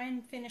 I'll try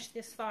and finish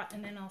this thought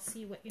and then I'll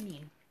see what you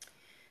mean.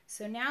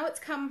 So now it's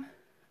come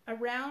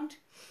around.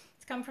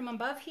 It's come from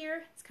above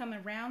here. It's come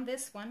around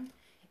this one.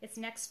 Its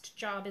next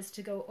job is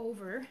to go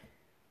over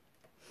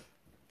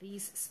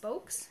these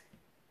spokes.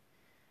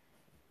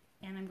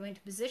 And I'm going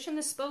to position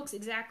the spokes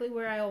exactly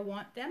where I'll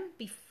want them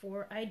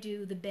before I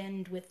do the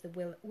bend with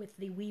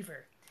the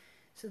weaver.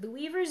 So the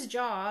weaver's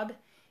job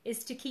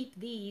is to keep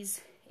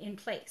these in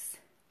place.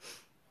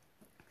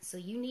 So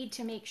you need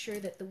to make sure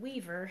that the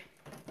weaver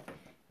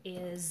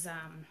is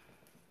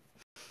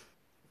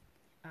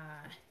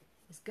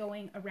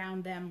going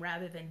around them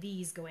rather than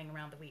these going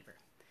around the weaver.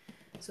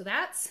 So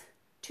that's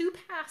 2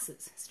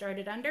 passes.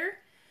 Started under,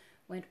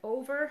 went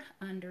over,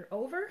 under,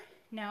 over.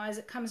 Now as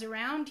it comes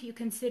around, you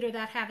consider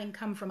that having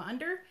come from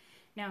under.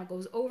 Now it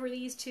goes over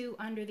these 2,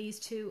 under these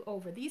 2,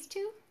 over these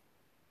 2.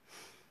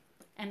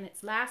 And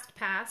its last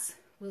pass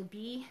will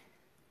be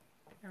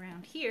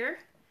around here.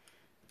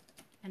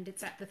 And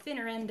it's at the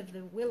thinner end of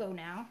the willow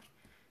now,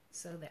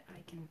 so that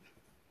I can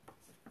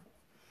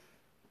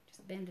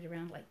just bend it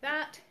around like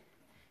that.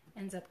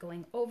 Ends up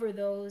going over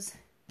those.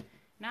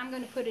 Now I'm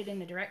going to put it in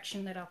the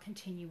direction that I'll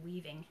continue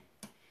weaving.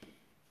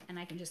 And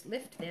I can just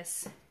lift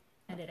this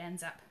and it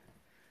ends up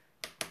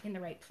in the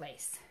right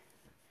place.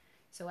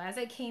 So as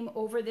I came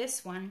over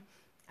this one,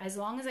 as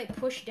long as I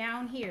push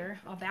down here,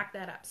 I'll back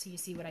that up so you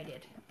see what I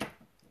did.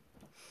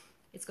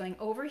 It's going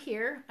over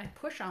here, I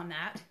push on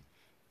that,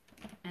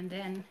 and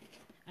then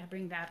I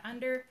bring that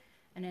under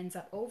and ends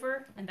up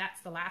over, and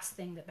that's the last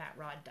thing that that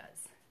rod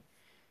does.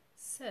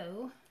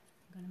 So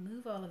I'm going to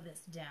move all of this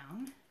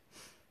down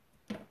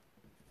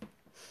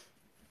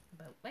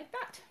about like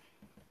that.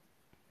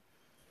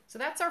 So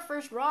that's our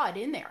first rod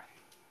in there.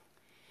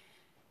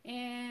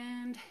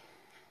 And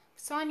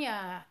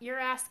Sonia, you're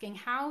asking,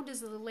 how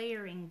does the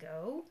layering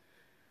go?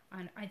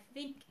 I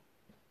think,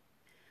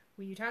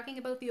 were you talking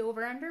about the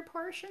over-under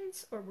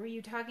portions, or were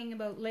you talking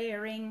about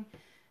layering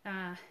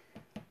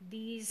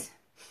these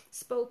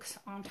spokes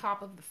on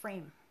top of the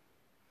frame?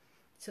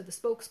 So the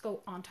spokes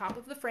go on top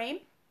of the frame,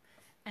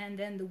 and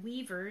then the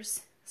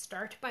weavers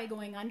start by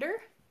going under.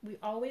 We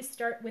always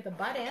start with a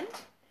butt end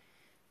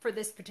for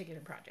this particular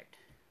project.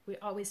 We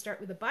always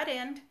start with a butt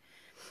end,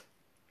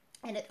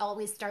 and it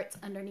always starts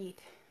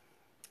underneath.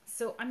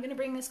 So I'm going to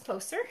bring this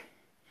closer.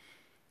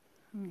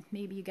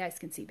 Maybe you guys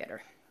can see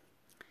better.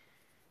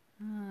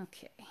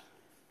 Okay.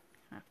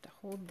 I have to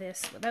hold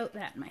this without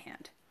that in my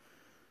hand.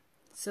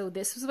 So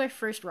this was my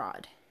first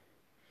rod.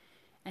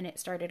 And it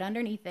started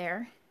underneath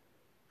there.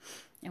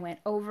 And went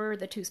over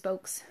the 2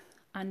 spokes,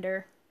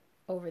 under,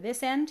 over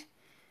this end.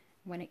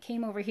 When it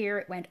came over here,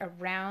 it went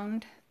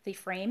around the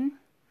frame,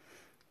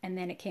 and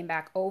then it came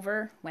back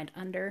over, went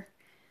under.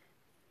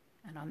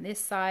 And on this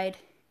side,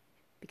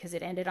 because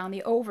it ended on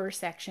the over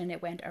section,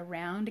 it went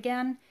around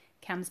again,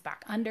 comes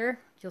back under.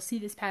 You'll see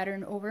this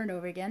pattern over and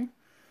over again.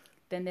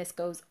 Then this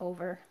goes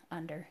over,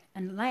 under,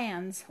 and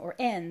lands or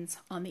ends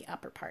on the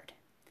upper part.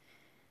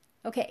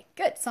 Okay,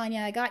 good,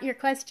 Sonia, I got your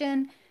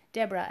question.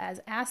 Deborah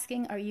is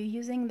asking, are you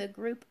using the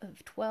group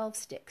of 12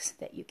 sticks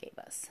that you gave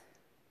us?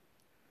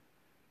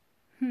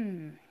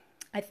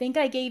 I think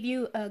I gave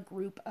you a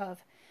group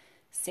of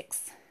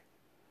 6.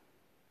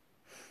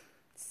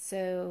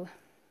 So,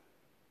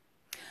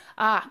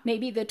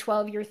 maybe the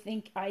 12 you're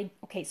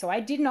okay, so I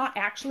did not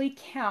actually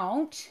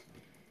count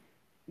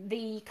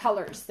the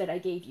colors that I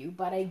gave you,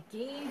 but I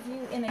gave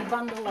you in a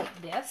bundle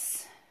like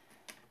this,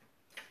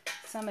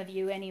 some of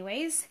you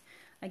anyways,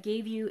 I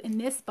gave you in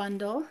this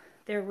bundle,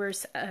 there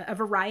was a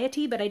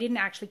variety, but I didn't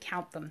actually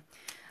count them.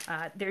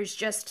 There's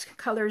just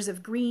colors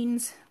of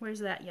greens. Where's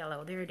that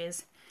yellow? There it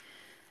is.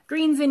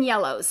 Greens and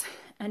yellows.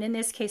 And in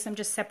this case, I'm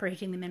just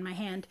separating them in my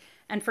hand.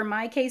 And for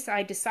my case,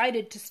 I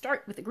decided to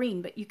start with a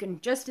green, but you can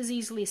just as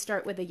easily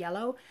start with a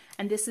yellow.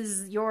 And this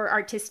is your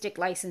artistic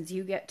license.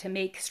 You get to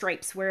make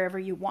stripes wherever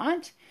you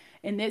want.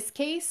 In this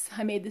case,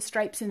 I made the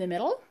stripes in the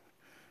middle.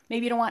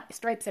 Maybe you don't want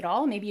stripes at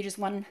all. Maybe you just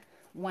want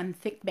one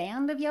thick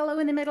band of yellow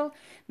in the middle.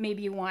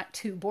 Maybe you want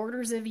 2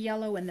 borders of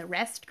yellow and the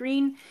rest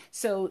green.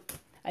 So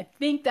I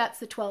think that's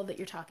the 12 that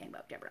you're talking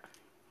about, Deborah.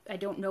 I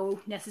don't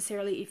know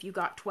necessarily if you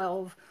got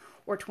 12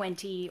 or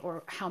 20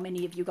 or how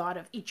many of you got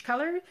of each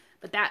color,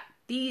 but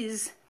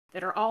these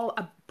that are all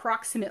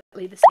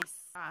approximately the same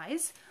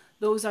size,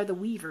 those are the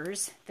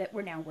weavers that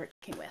we're now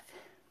working with.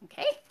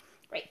 Okay,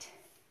 great.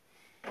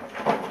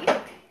 Okay.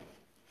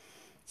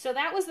 So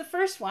that was the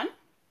first one.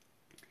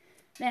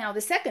 Now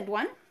the second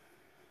one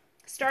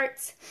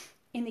starts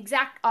in the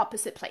exact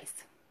opposite place.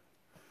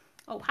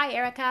 Oh, hi,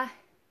 Erica.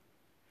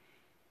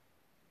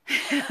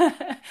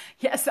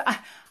 Yes,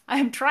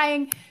 I'm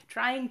trying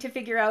to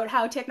figure out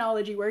how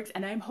technology works,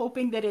 and I'm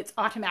hoping that it's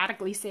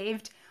automatically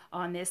saved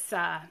on this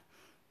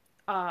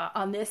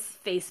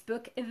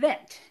Facebook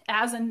event.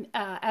 As an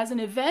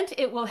event,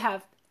 it will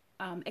have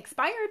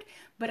expired,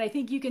 but I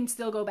think you can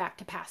still go back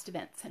to past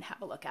events and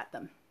have a look at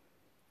them.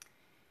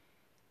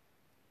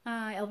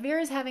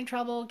 Elvira's having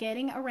trouble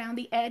getting around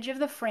the edge of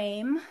the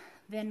frame,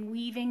 then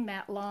weaving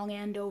that long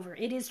end over.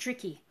 It is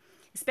tricky,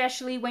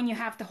 especially when you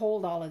have to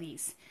hold all of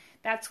these.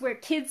 That's where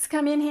kids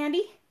come in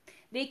handy.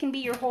 They can be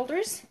your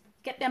holders.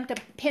 Get them to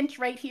pinch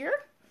right here.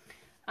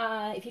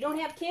 If you don't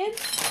have kids,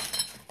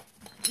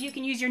 you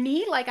can use your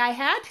knee like I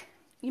had.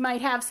 You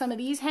might have some of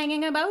these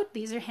hanging about.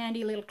 These are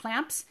handy little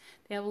clamps.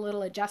 They have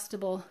little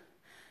adjustable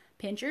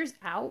pinchers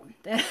out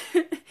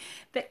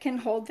that can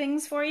hold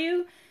things for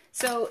you.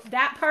 So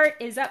that part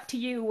is up to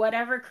you,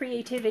 whatever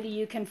creativity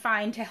you can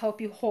find to help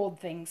you hold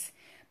things.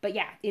 But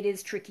yeah, it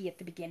is tricky at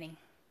the beginning.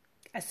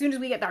 As soon as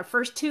we get our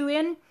first 2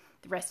 in,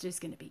 the rest is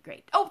going to be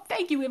great. Oh,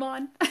 thank you,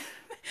 Yvonne.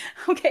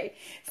 Okay,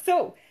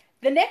 so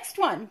the next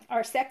one,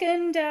 our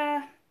second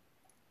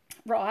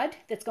rod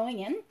that's going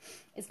in,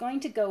 is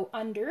going to go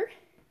under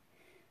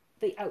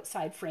the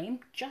outside frame,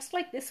 just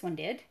like this one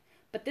did.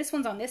 But this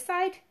one's on this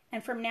side,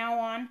 and from now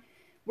on,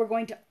 we're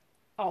going to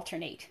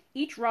alternate.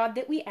 Each rod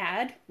that we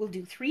add will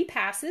do 3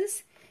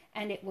 passes,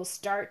 and it will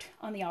start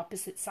on the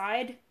opposite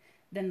side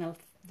than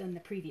the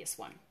previous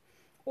one.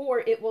 Or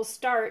it will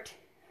start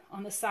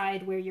on the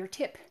side where your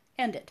tip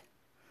ended.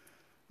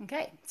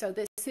 Okay, so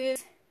this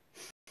is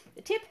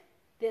the tip,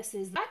 this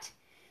is that.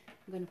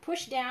 I'm going to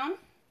push down.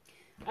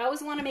 I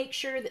always want to make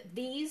sure that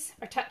these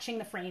are touching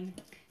the frame,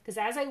 because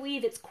as I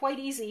weave, it's quite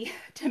easy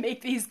to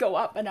make these go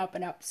up and up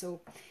and up.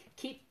 So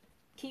keep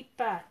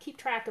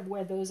track of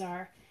where those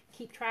are.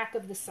 Keep track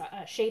of the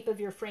shape of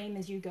your frame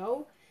as you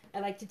go. I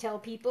like to tell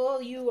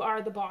people, you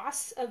are the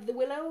boss of the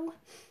willow.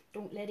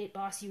 Don't let it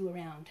boss you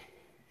around.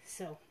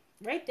 So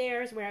right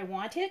there is where I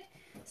want it.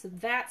 So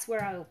that's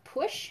where I'll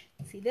push.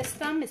 See, this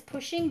thumb is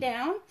pushing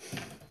down,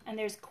 and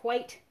there's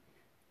quite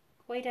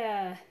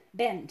a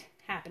bend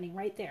happening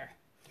right there.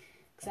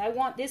 Because I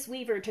want this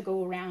weaver to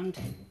go around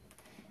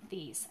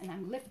these. And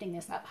I'm lifting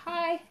this up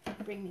high,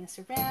 bringing this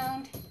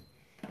around,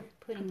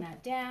 putting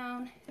that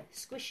down,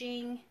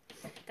 squishing.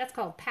 That's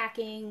called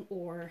packing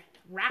or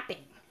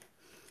wrapping.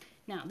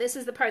 Now, this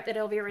is the part that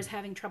Elvira is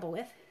having trouble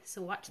with.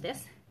 So watch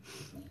this.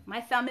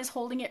 My thumb is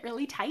holding it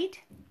really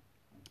tight.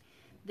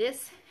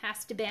 This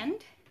has to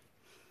bend,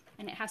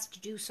 and it has to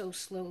do so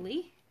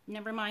slowly.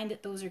 Never mind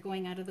that those are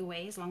going out of the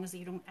way, as long as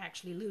you don't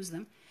actually lose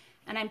them.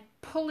 And I'm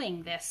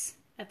pulling this.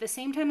 At the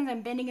same time as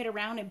I'm bending it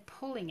around, I'm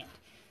pulling it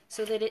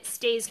so that it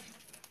stays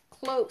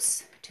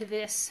close to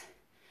this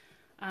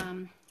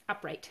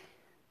upright.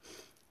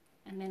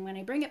 And then when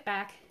I bring it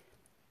back,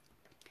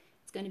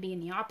 it's going to be in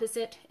the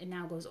opposite. It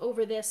now goes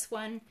over this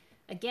one.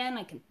 Again,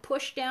 I can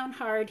push down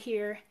hard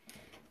here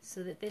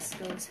so that this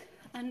goes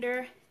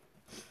under.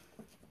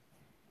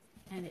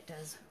 And it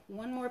does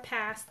one more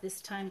pass.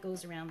 This time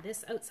goes around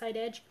this outside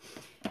edge.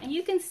 And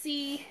you can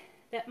see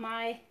that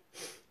my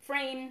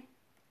frame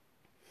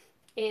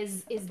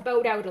is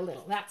bowed out a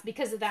little. That's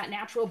because of that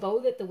natural bow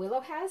that the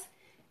willow has.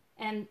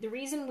 And the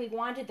reason we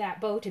wanted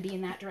that bow to be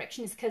in that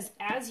direction is because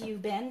as you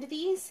bend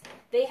these,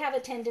 they have a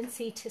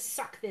tendency to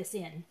suck this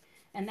in.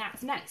 And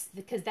that's nice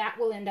because that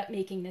will end up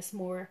making this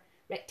more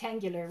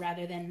rectangular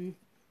rather than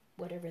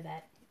whatever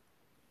that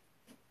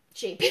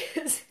shape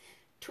is.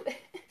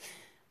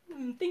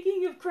 I'm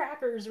thinking of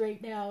crackers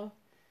right now.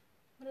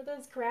 What are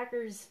those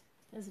crackers?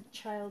 As a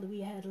child,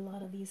 we had a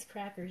lot of these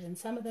crackers, and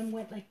some of them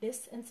went like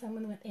this, and some of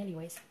them went...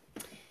 Anyways,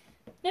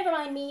 never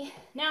mind me.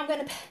 Now I'm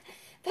going to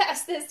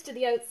pass this to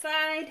the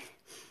outside,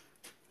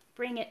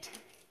 bring it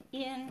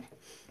in,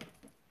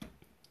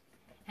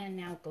 and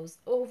now it goes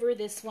over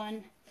this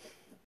one.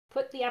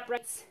 Put the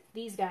uprights,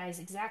 these guys,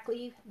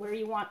 exactly where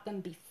you want them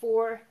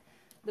before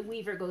the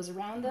weaver goes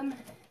around them,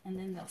 and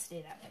then they'll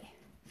stay that way.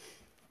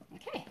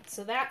 Okay,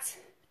 so that's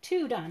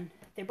 2 done.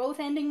 They're both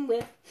ending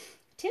with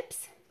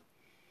tips,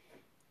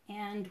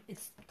 and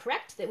it's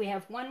correct that we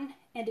have one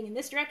ending in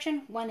this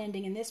direction, one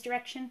ending in this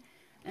direction,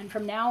 and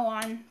from now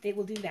on they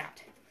will do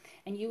that.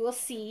 And you will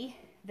see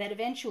that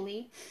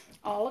eventually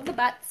all of the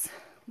butts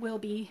will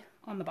be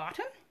on the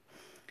bottom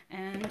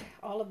and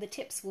all of the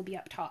tips will be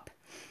up top.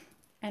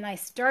 And I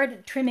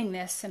started trimming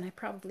this, and I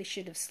probably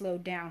should have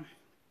slowed down,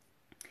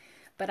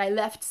 but I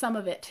left some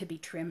of it to be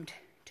trimmed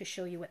to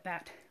show you what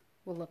that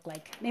will look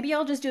like. Maybe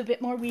I'll just do a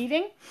bit more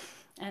weaving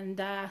and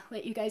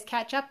let you guys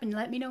catch up and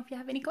let me know if you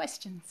have any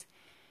questions.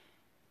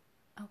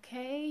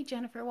 Okay,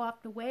 Jennifer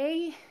walked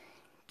away.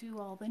 Do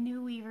all the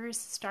new weavers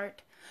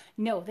start?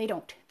 No, they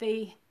don't.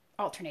 They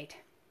alternate.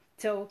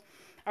 So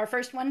our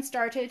first one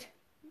started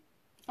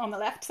on the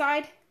left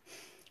side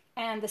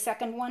and the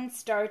second one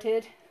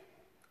started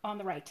on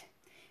the right.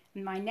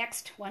 And my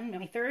next one,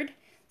 my third,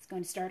 is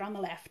going to start on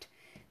the left.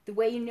 The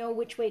way you know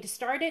which way to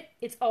start it,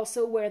 it's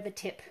also where the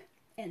tip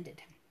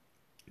ended.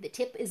 The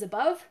tip is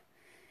above,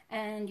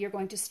 and you're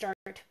going to start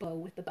below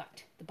with the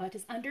butt. The butt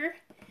is under,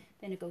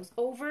 then it goes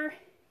over.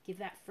 Give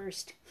that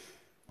first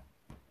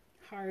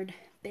hard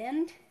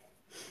bend,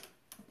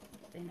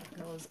 then it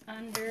goes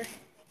under,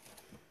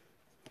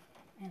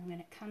 and when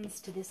it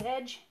comes to this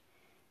edge,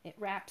 it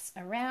wraps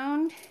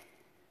around.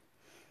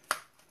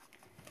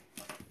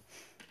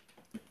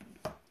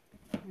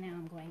 Now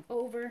I'm going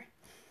over,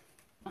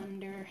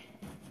 under,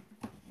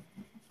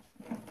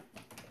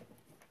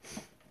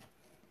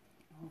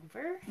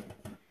 over,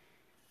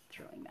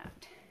 throwing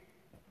that.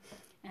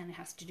 And it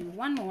has to do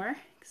one more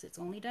because it's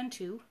only done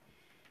 2.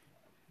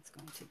 It's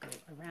going to go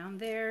around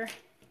there,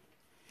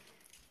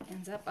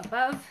 ends up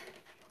above,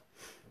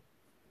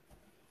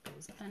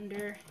 goes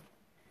under,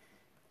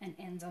 and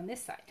ends on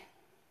this side.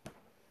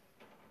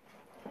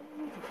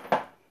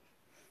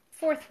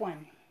 4th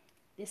one.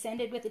 This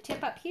ended with the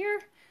tip up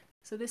here,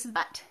 so this is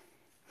butt.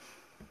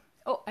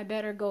 Oh, I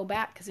better go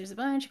back because there's a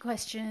bunch of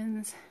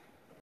questions.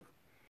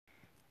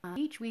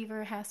 Each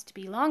weaver has to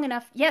be long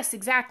enough. Yes,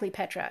 exactly,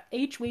 Petra.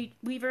 Each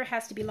weaver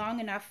has to be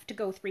long enough to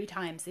go 3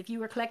 times. If you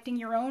were collecting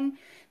your own,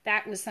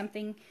 that was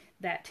something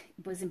that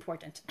was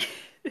important.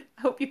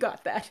 I hope you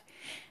got that.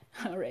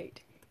 All right.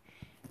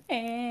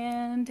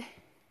 And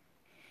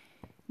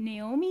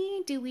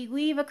Naomi, do we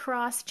weave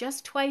across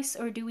just twice,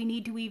 or do we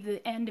need to weave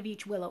the end of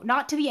each willow?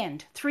 Not to the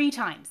end, 3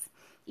 times.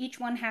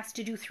 Each one has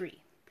to do 3.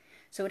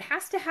 So it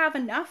has to have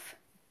enough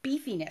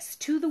beefiness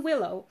to the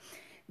willow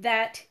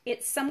that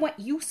it's somewhat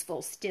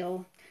useful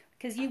still,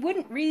 because you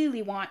wouldn't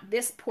really want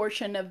this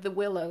portion of the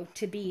willow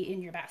to be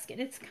in your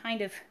basket. It's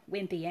kind of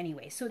wimpy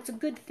anyway, so it's a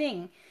good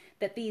thing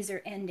that these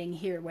are ending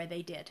here where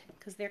they did,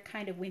 because they're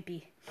kind of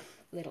wimpy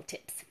little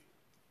tips.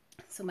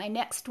 So my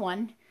next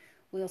one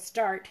will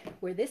start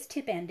where this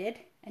tip ended,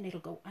 and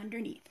it'll go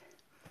underneath.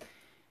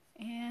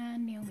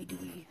 And Naomi, do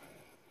we?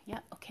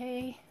 Yeah,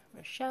 okay.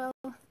 Rochelle.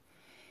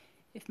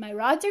 If my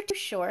rods are too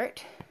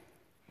short,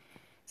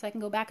 so I can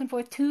go back and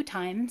forth 2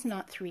 times,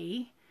 not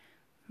 3.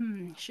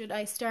 Should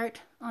I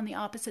start on the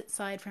opposite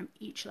side from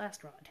each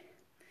last rod?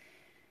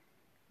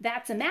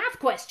 That's a math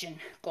question.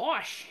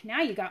 Gosh,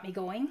 now you got me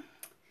going.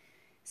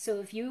 So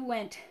if you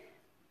went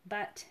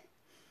butt,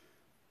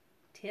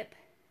 tip,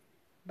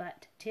 I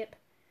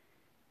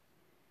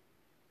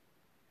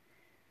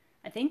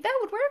think that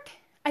would work.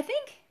 I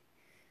think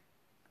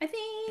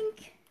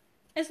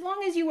as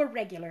long as you were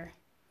regular.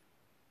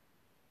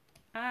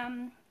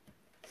 I'm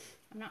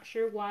not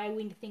sure why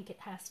we think it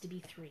has to be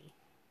 3.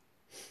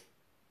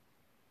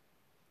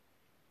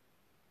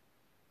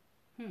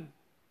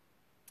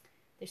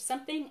 There's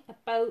something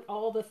about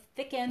all the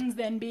thick ends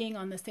then being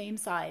on the same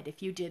side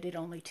if you did it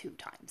only 2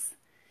 times.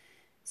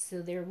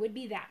 So there would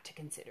be that to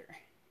consider.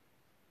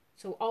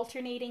 So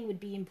alternating would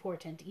be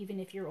important even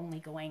if you're only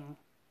going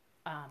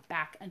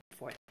back and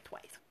forth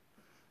twice.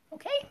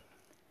 Okay?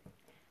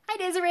 Hi,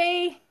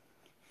 Desiree!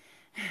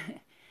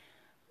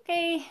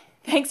 Okay,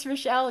 thanks,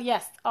 Rochelle.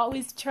 Yes,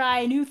 always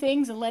try new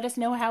things and let us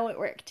know how it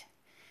worked.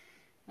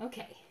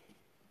 Okay,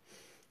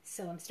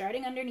 so I'm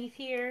starting underneath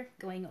here,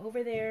 going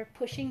over there,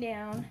 pushing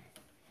down,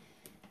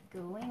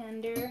 going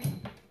under.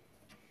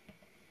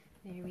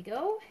 There we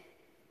go.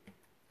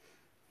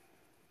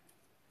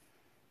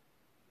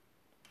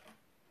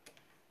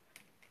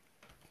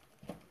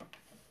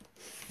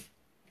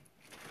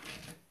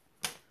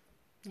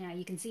 Now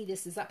you can see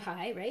this is up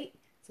high, right?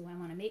 So I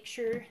want to make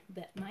sure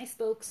that my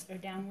spokes are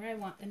down where I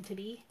want them to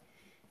be.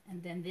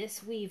 And then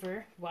this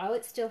weaver, while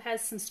it still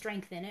has some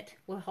strength in it,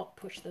 will help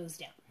push those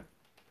down.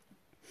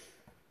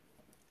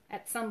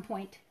 At some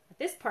point, at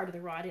this part of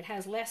the rod, it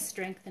has less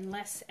strength and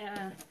less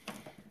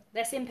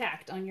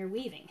impact on your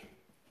weaving.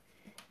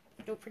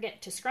 Don't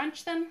forget to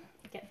scrunch them,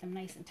 get them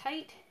nice and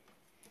tight.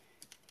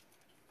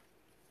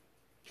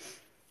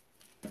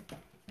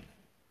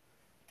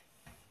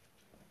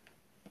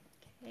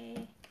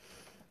 Okay,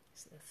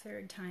 it's the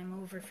third time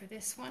over for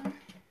this one.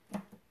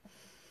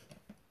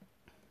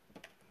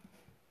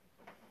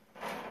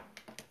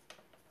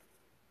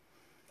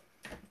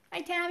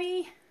 Hi,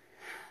 Tammy.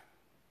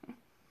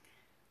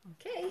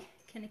 Okay,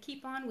 gonna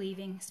keep on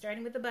weaving,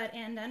 starting with the butt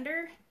end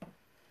under,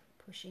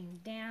 pushing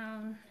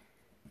down.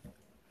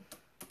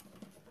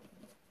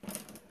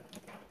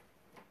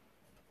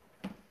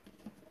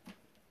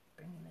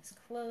 Bringing this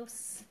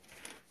close,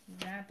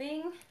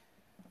 wrapping.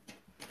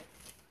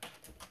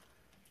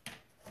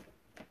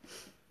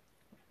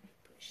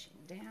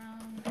 Pushing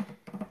down.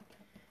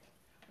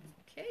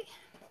 Okay,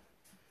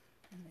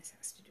 and this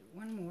has to do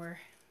one more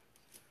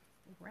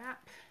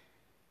wrap.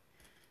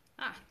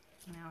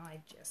 Now I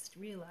just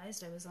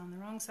realized I was on the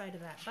wrong side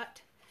of that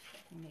butt.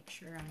 I'll make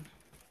sure I'm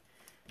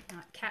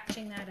not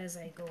catching that as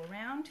I go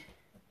around.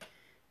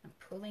 I'm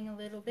pulling a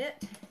little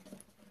bit.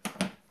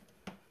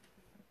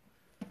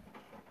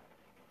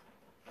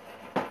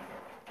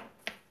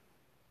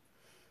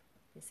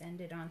 This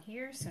ended on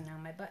here, so now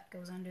my butt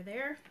goes under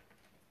there.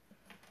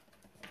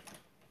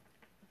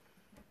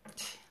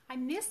 I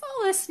miss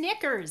all the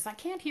Snickers. I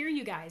can't hear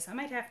you guys. I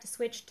might have to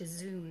switch to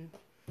Zoom.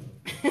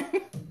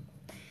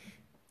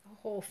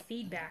 Whole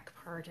feedback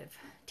part of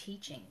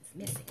teaching is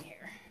missing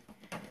here.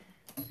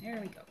 There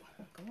we go.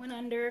 Going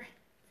under,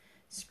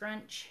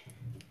 scrunch,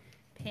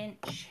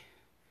 pinch,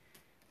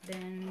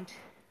 bend,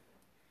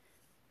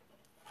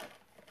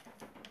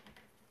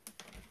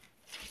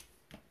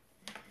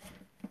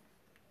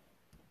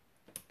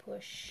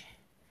 push.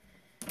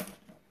 And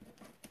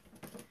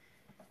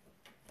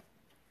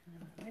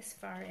on this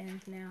far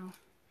end now.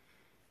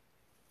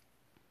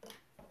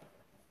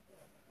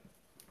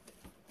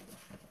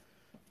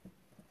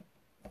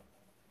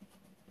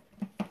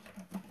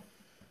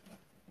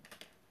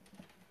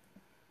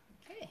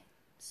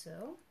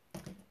 So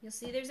you'll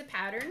see there's a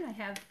pattern. I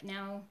have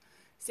now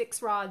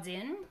 6 rods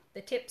in.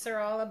 The tips are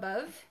all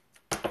above.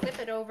 Flip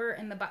it over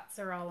and the butts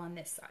are all on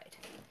this side.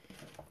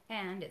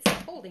 And it's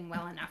holding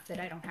well enough that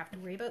I don't have to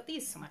worry about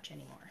these so much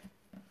anymore.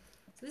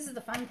 So this is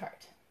the fun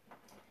part.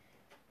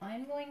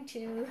 I'm going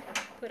to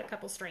put a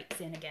couple stripes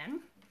in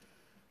again.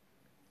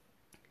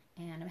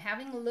 And I'm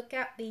having a look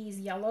at these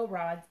yellow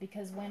rods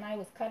because when I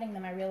was cutting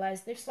them I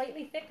realized they're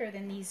slightly thicker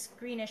than these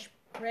greenish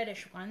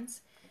reddish ones.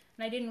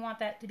 And I didn't want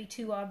that to be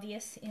too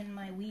obvious in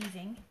my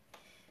weaving.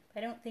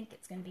 I don't think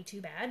it's going to be too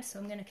bad, so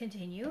I'm going to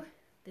continue.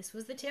 This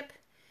was the tip,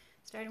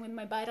 starting with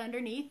my butt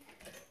underneath.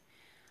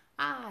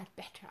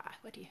 Better,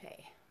 what do you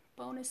say?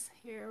 Bonus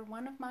here,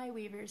 one of my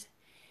weavers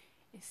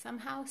is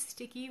somehow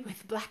sticky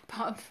with black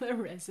poplar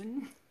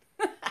resin.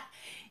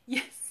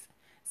 Yes,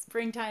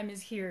 springtime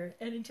is here.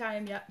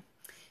 Anytime,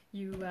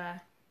 you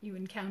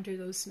encounter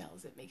those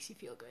smells, it makes you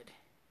feel good.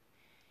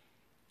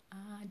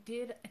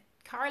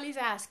 Carly's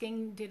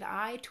asking, did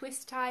I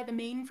twist tie the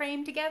main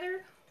frame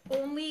together?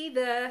 Only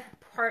the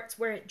parts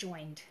where it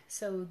joined.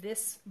 So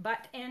this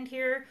butt end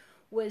here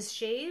was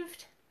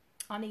shaved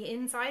on the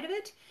inside of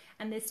it,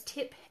 and this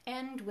tip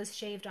end was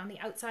shaved on the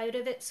outside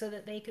of it so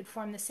that they could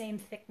form the same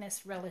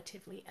thickness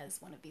relatively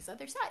as one of these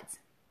other sides.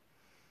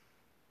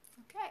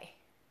 Okay.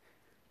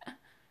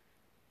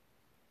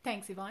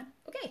 Thanks, Yvonne.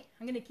 Okay,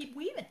 I'm going to keep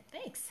weaving.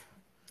 Thanks.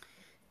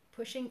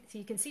 Pushing, so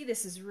you can see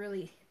this is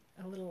really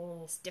a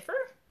little stiffer.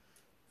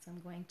 So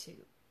I'm going to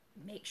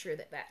make sure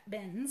that that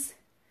bends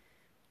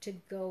to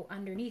go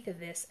underneath of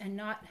this and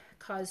not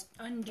cause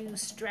undue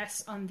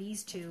stress on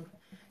these two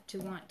to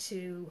want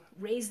to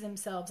raise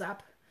themselves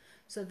up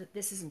so that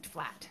this isn't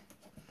flat.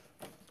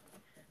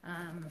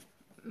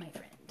 My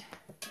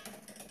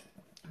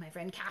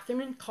friend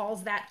Catherine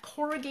calls that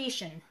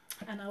corrugation,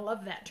 and I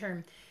love that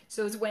term.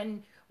 So it's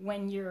when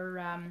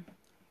your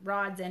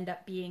rods end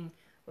up being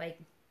like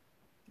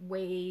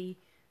way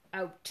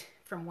out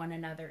from one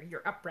another,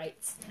 your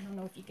uprights. I don't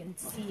know if you can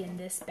see in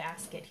this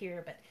basket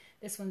here, but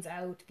this one's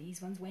out,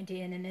 these ones went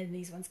in, and then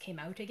these ones came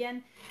out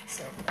again.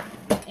 So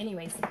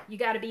anyways, you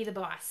got to be the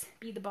boss.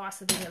 Be the boss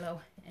of the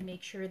willow and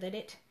make sure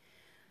that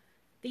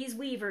these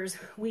weavers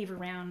weave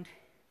around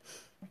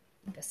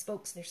the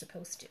spokes they're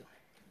supposed to.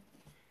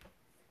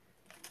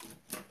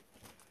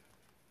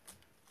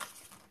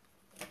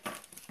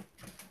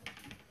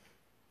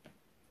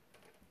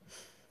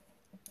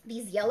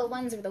 These yellow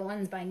ones are the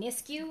ones by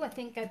Nisku. I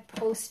think I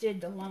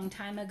posted a long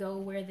time ago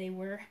where they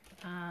were.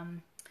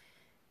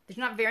 There's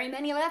not very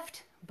many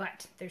left,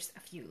 but there's a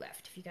few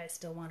left if you guys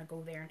still want to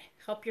go there and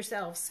help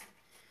yourselves.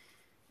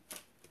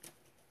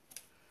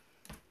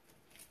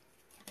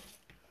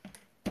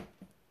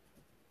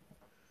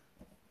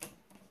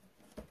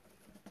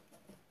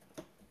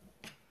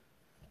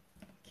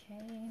 Okay.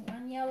 Okay,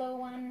 one yellow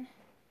one.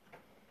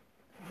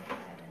 Add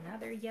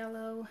another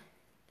yellow.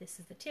 This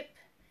is the tip.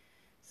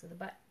 So the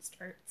butt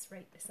starts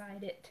right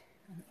beside it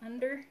and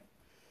under.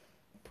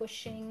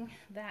 Pushing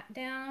that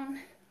down.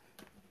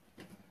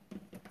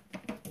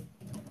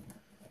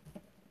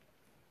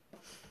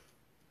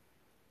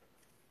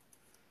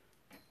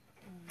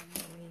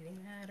 And weaving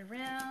that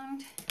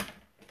around.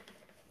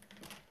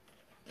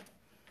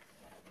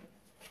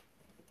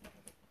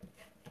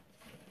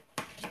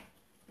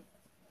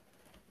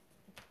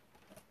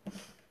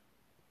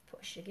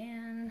 Push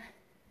again.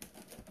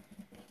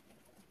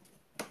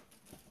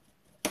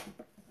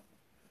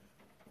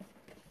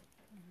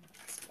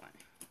 Last one.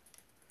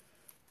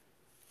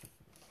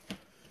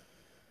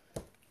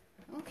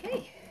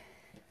 Okay.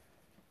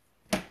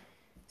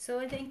 So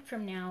I think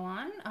from now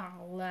on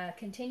I'll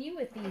continue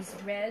with these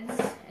reds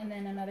and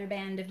then another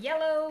band of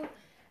yellow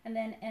and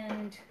then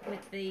end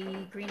with the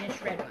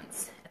greenish red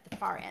ones at the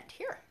far end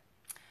here.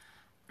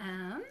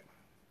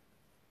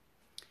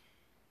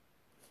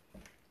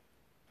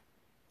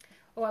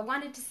 Oh, I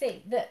wanted to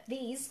say that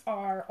these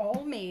are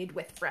all made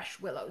with fresh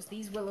willows.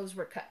 These willows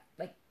were cut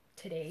like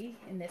today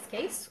in this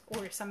case,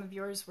 or some of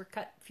yours were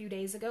cut a few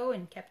days ago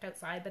and kept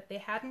outside, but they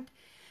hadn't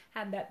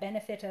had that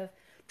benefit of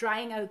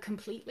drying out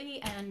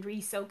completely and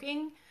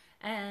re-soaking.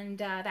 And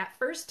that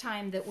first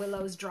time that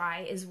willows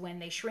dry is when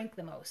they shrink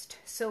the most.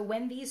 So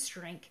when these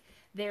shrink,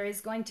 there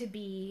is going to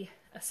be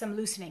some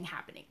loosening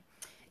happening.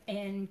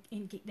 And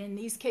in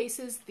these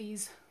cases,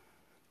 these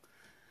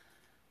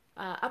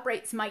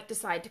uprights might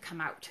decide to come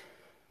out.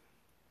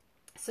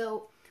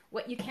 So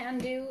what you can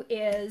do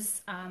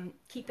is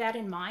keep that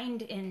in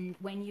mind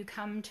when you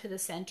come to the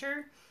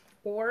center,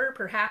 or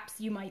perhaps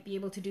you might be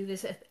able to do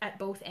this at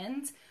both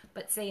ends,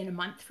 but say in a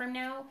month from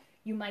now,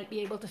 you might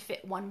be able to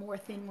fit one more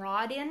thin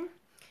rod in,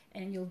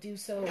 and you'll do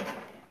so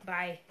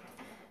by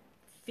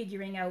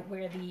figuring out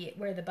where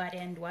the butt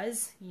end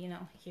was. You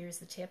know, here's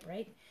the tip,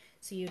 right?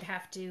 So you'd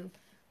have to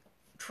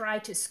try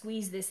to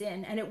squeeze this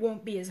in, and it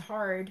won't be as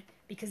hard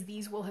because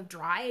these will have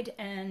dried,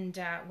 and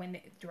when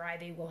they dry,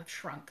 they will have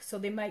shrunk. So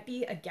there might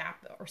be a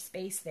gap or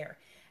space there,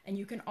 and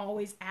you can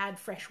always add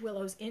fresh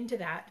willows into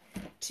that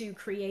to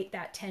create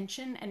that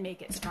tension and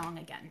make it strong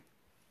again.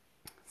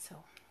 So,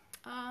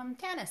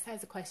 Tanis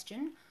has a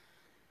question,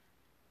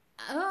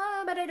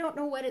 but I don't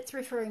know what it's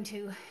referring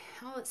to.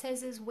 All it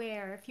says is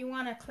where. If you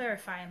want to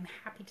clarify, I'm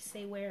happy to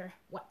say where,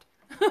 what.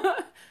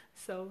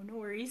 So, no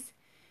worries.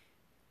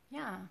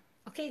 Yeah.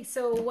 Okay,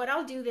 so what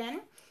I'll do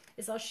then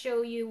is I'll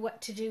show you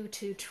what to do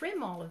to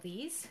trim all of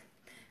these.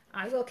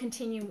 I will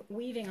continue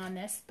weaving on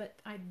this, but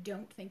I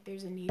don't think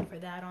there's a need for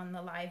that on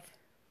the live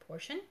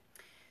portion.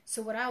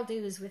 So what I'll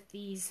do is with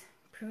these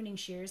pruning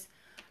shears,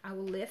 I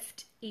will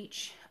lift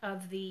each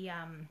of the,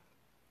 I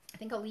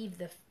think I'll leave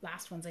the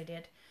last ones I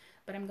did,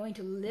 but I'm going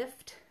to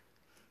lift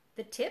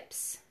the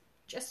tips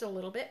just a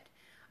little bit.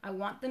 I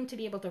want them to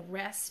be able to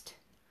rest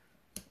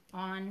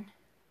on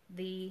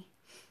the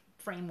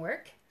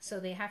framework, so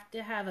they have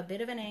to have a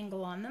bit of an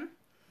angle on them,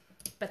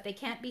 but they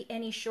can't be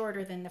any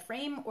shorter than the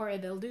frame or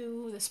they'll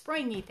do the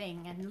springy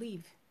thing and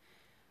leave.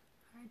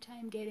 Hard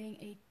time getting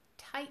a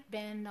tight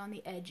bend on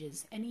the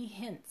edges. Any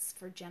hints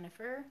for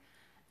Jennifer?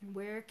 And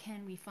where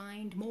can we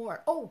find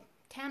more? Oh,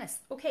 Tanis.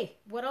 Okay,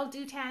 what I'll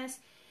do, Tanis,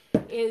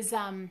 is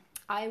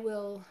I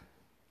will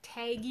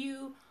tag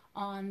you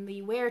on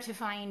the where to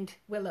find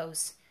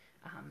willows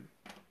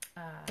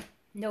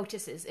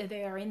notices.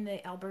 They are in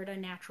the Alberta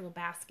Natural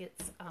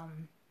Baskets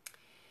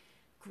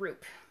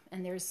group,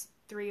 and there's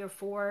 3 or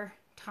 4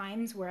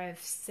 times where I've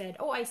said,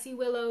 oh, I see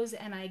willows,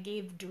 and I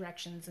gave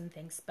directions and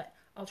things, but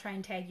I'll try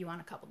and tag you on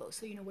a couple of those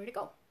so you know where to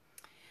go.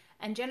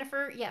 And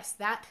Jennifer, yes,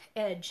 that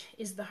edge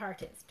is the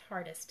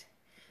hardest.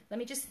 Let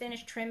me just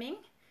finish trimming,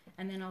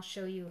 and then I'll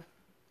show you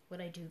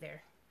what I do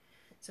there.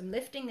 So I'm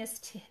lifting this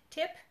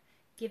tip,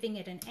 giving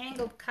it an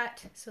angled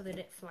cut so that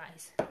it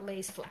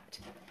lays flat.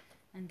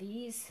 And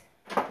these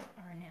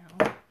are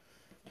now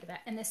for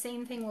that. And the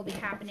same thing will be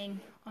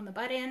happening on the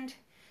butt end.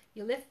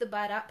 You lift the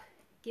butt up,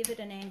 give it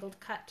an angled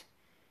cut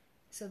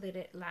so that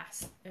it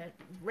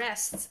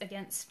rests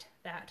against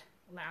that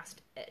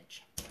last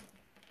edge.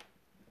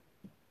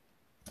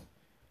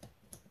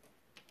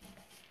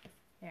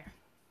 There,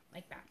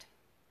 like that.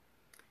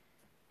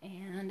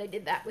 And I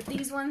did that with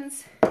these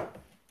ones. You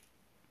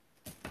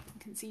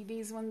can see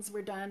these ones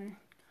were done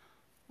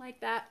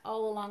like that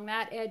all along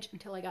that edge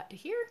until I got to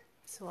here.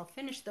 So I'll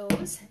finish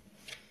those.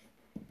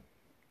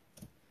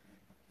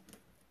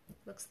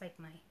 Looks like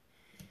my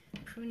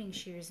pruning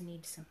shears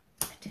need some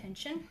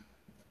attention.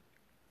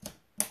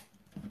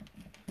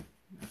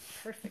 Not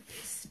perfectly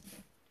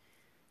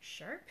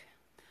sharp.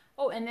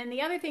 Oh, and then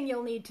the other thing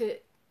you'll need to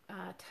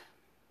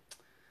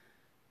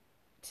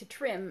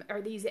trim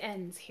are these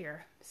ends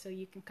here. So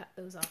you can cut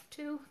those off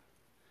too.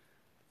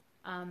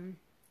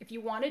 If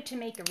you wanted to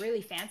make a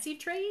really fancy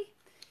tray,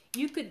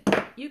 you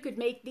could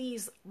make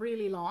these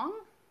really long,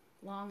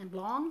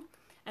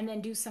 and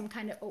then do some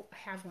kind of, oh, I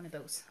have one of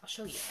those. I'll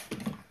show you.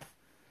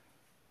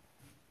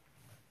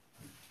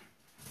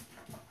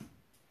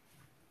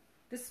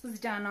 This was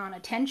done on a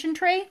tension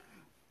tray,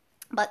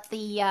 But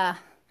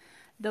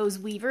those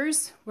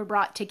weavers were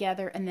brought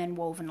together and then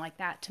woven like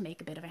that to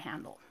make a bit of a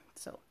handle.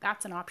 So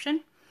that's an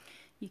option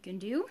you can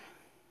do.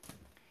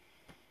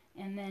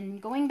 And then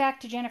going back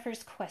to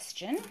Jennifer's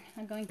question,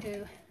 I'm going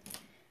to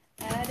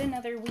add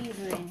another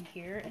weaver in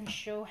here and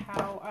show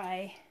how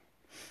I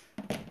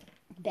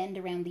bend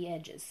around the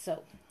edges.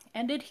 So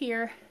ended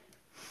here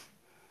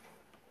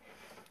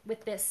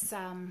with this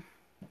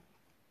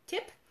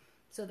tip.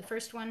 So the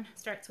first one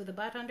starts with a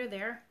butt under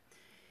there.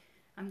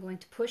 I'm going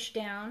to push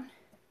down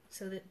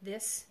so that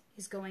this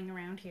is going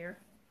around here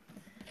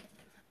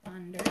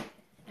under,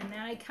 and then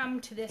I come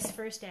to this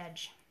first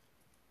edge.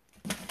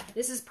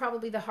 This is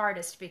probably the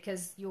hardest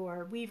because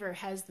your weaver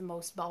has the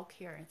most bulk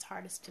here and it's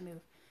hardest to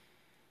move.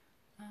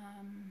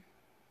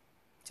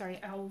 Sorry,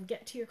 I'll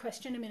get to your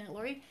question in a minute,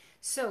 Lori.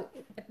 So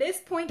at this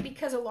point,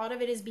 because a lot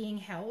of it is being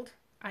held,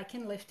 I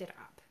can lift it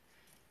up.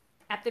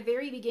 At the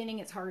very beginning,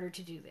 it's harder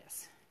to do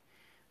this.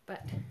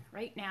 But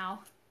right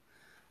now,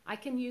 I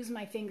can use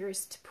my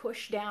fingers to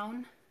push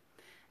down,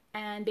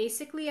 and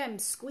basically I'm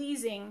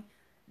squeezing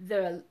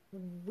the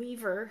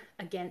weaver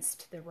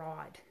against the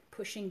rod,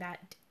 pushing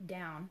that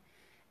down.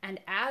 And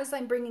as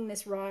I'm bringing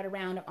this rod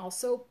around, I'm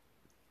also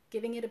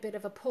giving it a bit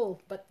of a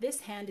pull, but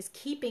this hand is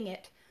keeping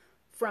it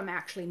from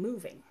actually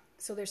moving.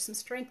 So there's some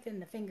strength in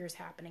the fingers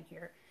happening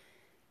here.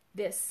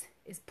 This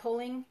is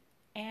pulling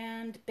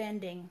and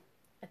bending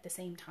at the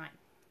same time.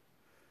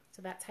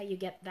 So that's how you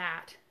get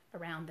that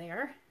around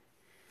there.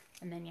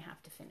 And then you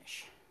have to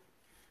finish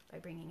by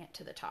bringing it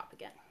to the top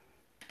again.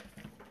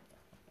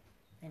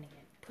 And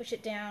again, push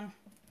it down,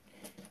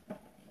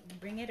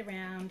 bring it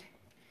around.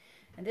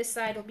 And this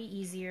side will be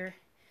easier,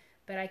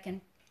 but I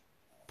can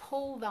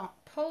pull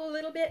a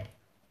little bit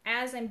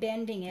as I'm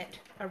bending it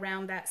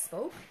around that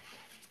spoke.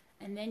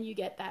 And then you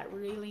get that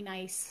really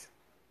nice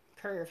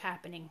curve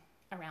happening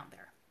around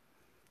there,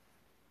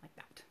 like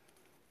that.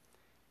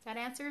 Does that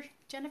answer,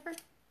 Jennifer?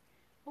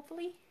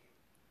 Hopefully.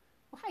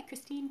 Oh, hi,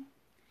 Christine.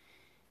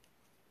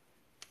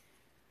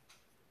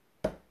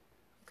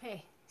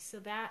 Okay, so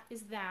that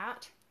is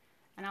that.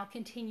 And I'll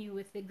continue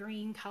with the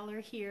green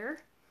color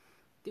here.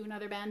 Do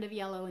another band of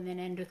yellow and then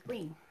end with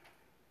green.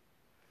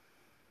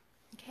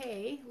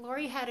 Okay,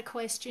 Lori had a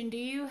question. Do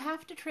you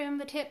have to trim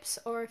the tips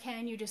or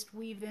can you just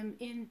weave them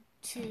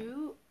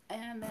into,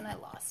 and then I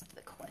lost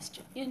the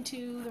question,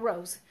 into the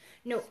rows?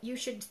 No, you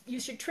should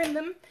trim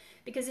them,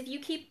 because if you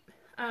keep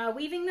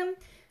weaving them,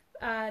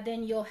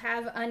 then you'll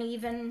have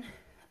uneven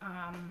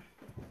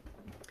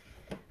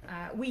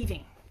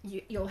weaving.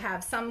 You'll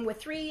have some with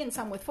 3 and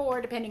some with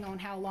 4, depending on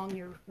how long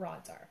your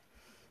rods are.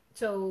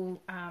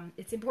 So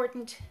it's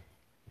important.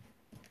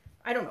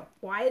 I don't know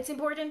why it's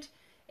important.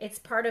 It's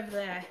part of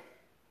the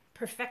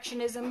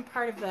perfectionism,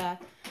 part of the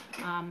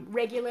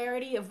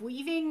regularity of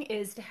weaving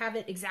is to have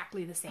it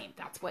exactly the same.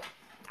 That's what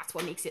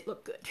makes it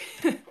look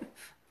good.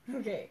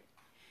 Okay.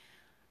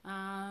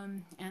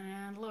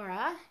 And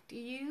Laura, do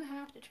you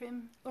have to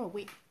trim? Oh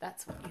wait,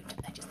 that's what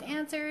I just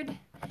answered.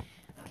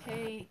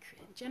 Okay,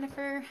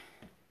 Jennifer.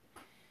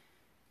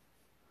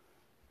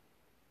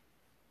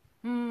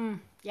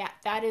 Yeah,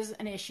 that is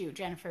an issue,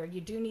 Jennifer. You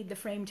do need the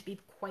frame to be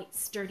quite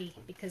sturdy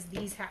because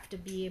these have to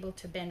be able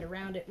to bend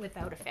around it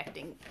without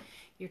affecting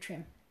your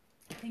trim.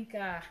 I think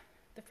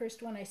the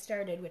first one I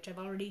started, which I've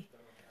already,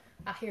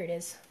 here it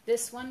is.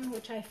 This one,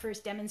 which I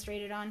first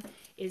demonstrated on,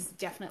 is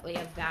definitely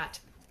of that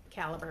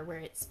caliber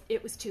where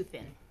it was too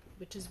thin,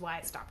 which is why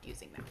I stopped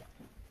using that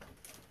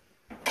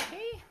one.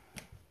 Okay,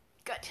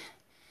 good.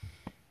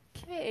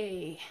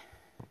 Okay.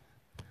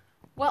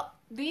 Well,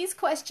 these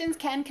questions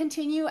can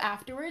continue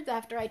afterwards,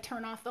 after I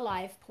turn off the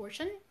live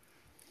portion.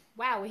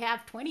 Wow, we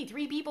have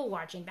 23 people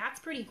watching. That's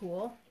pretty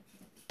cool.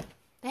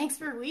 Thanks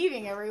for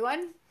weaving,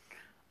 everyone.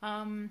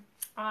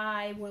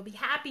 I will be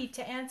happy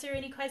to answer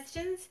any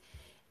questions.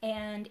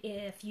 And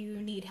if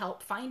you need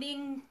help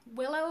finding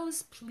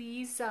willows,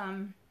 please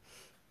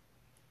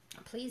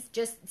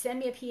just send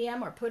me a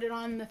PM or put it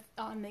on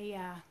the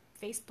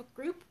Facebook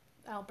group,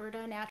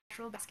 Alberta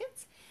Natural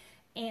Baskets.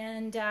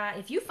 And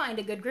if you find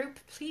a good group,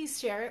 please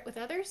share it with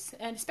others.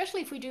 And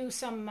especially if we do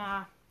some,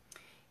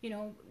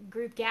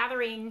 group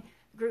gathering,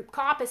 group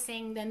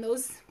coppicing, then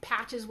those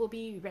patches will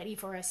be ready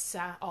for us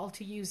all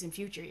to use in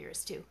future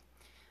years too.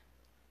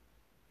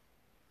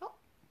 Oh,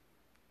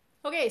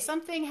 okay,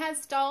 something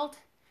has stalled.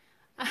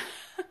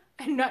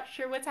 I'm not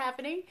sure what's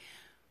happening,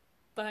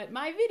 but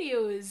my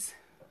video is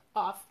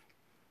off.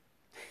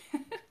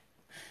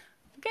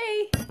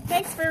 Okay,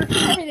 thanks for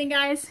everything,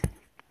 guys.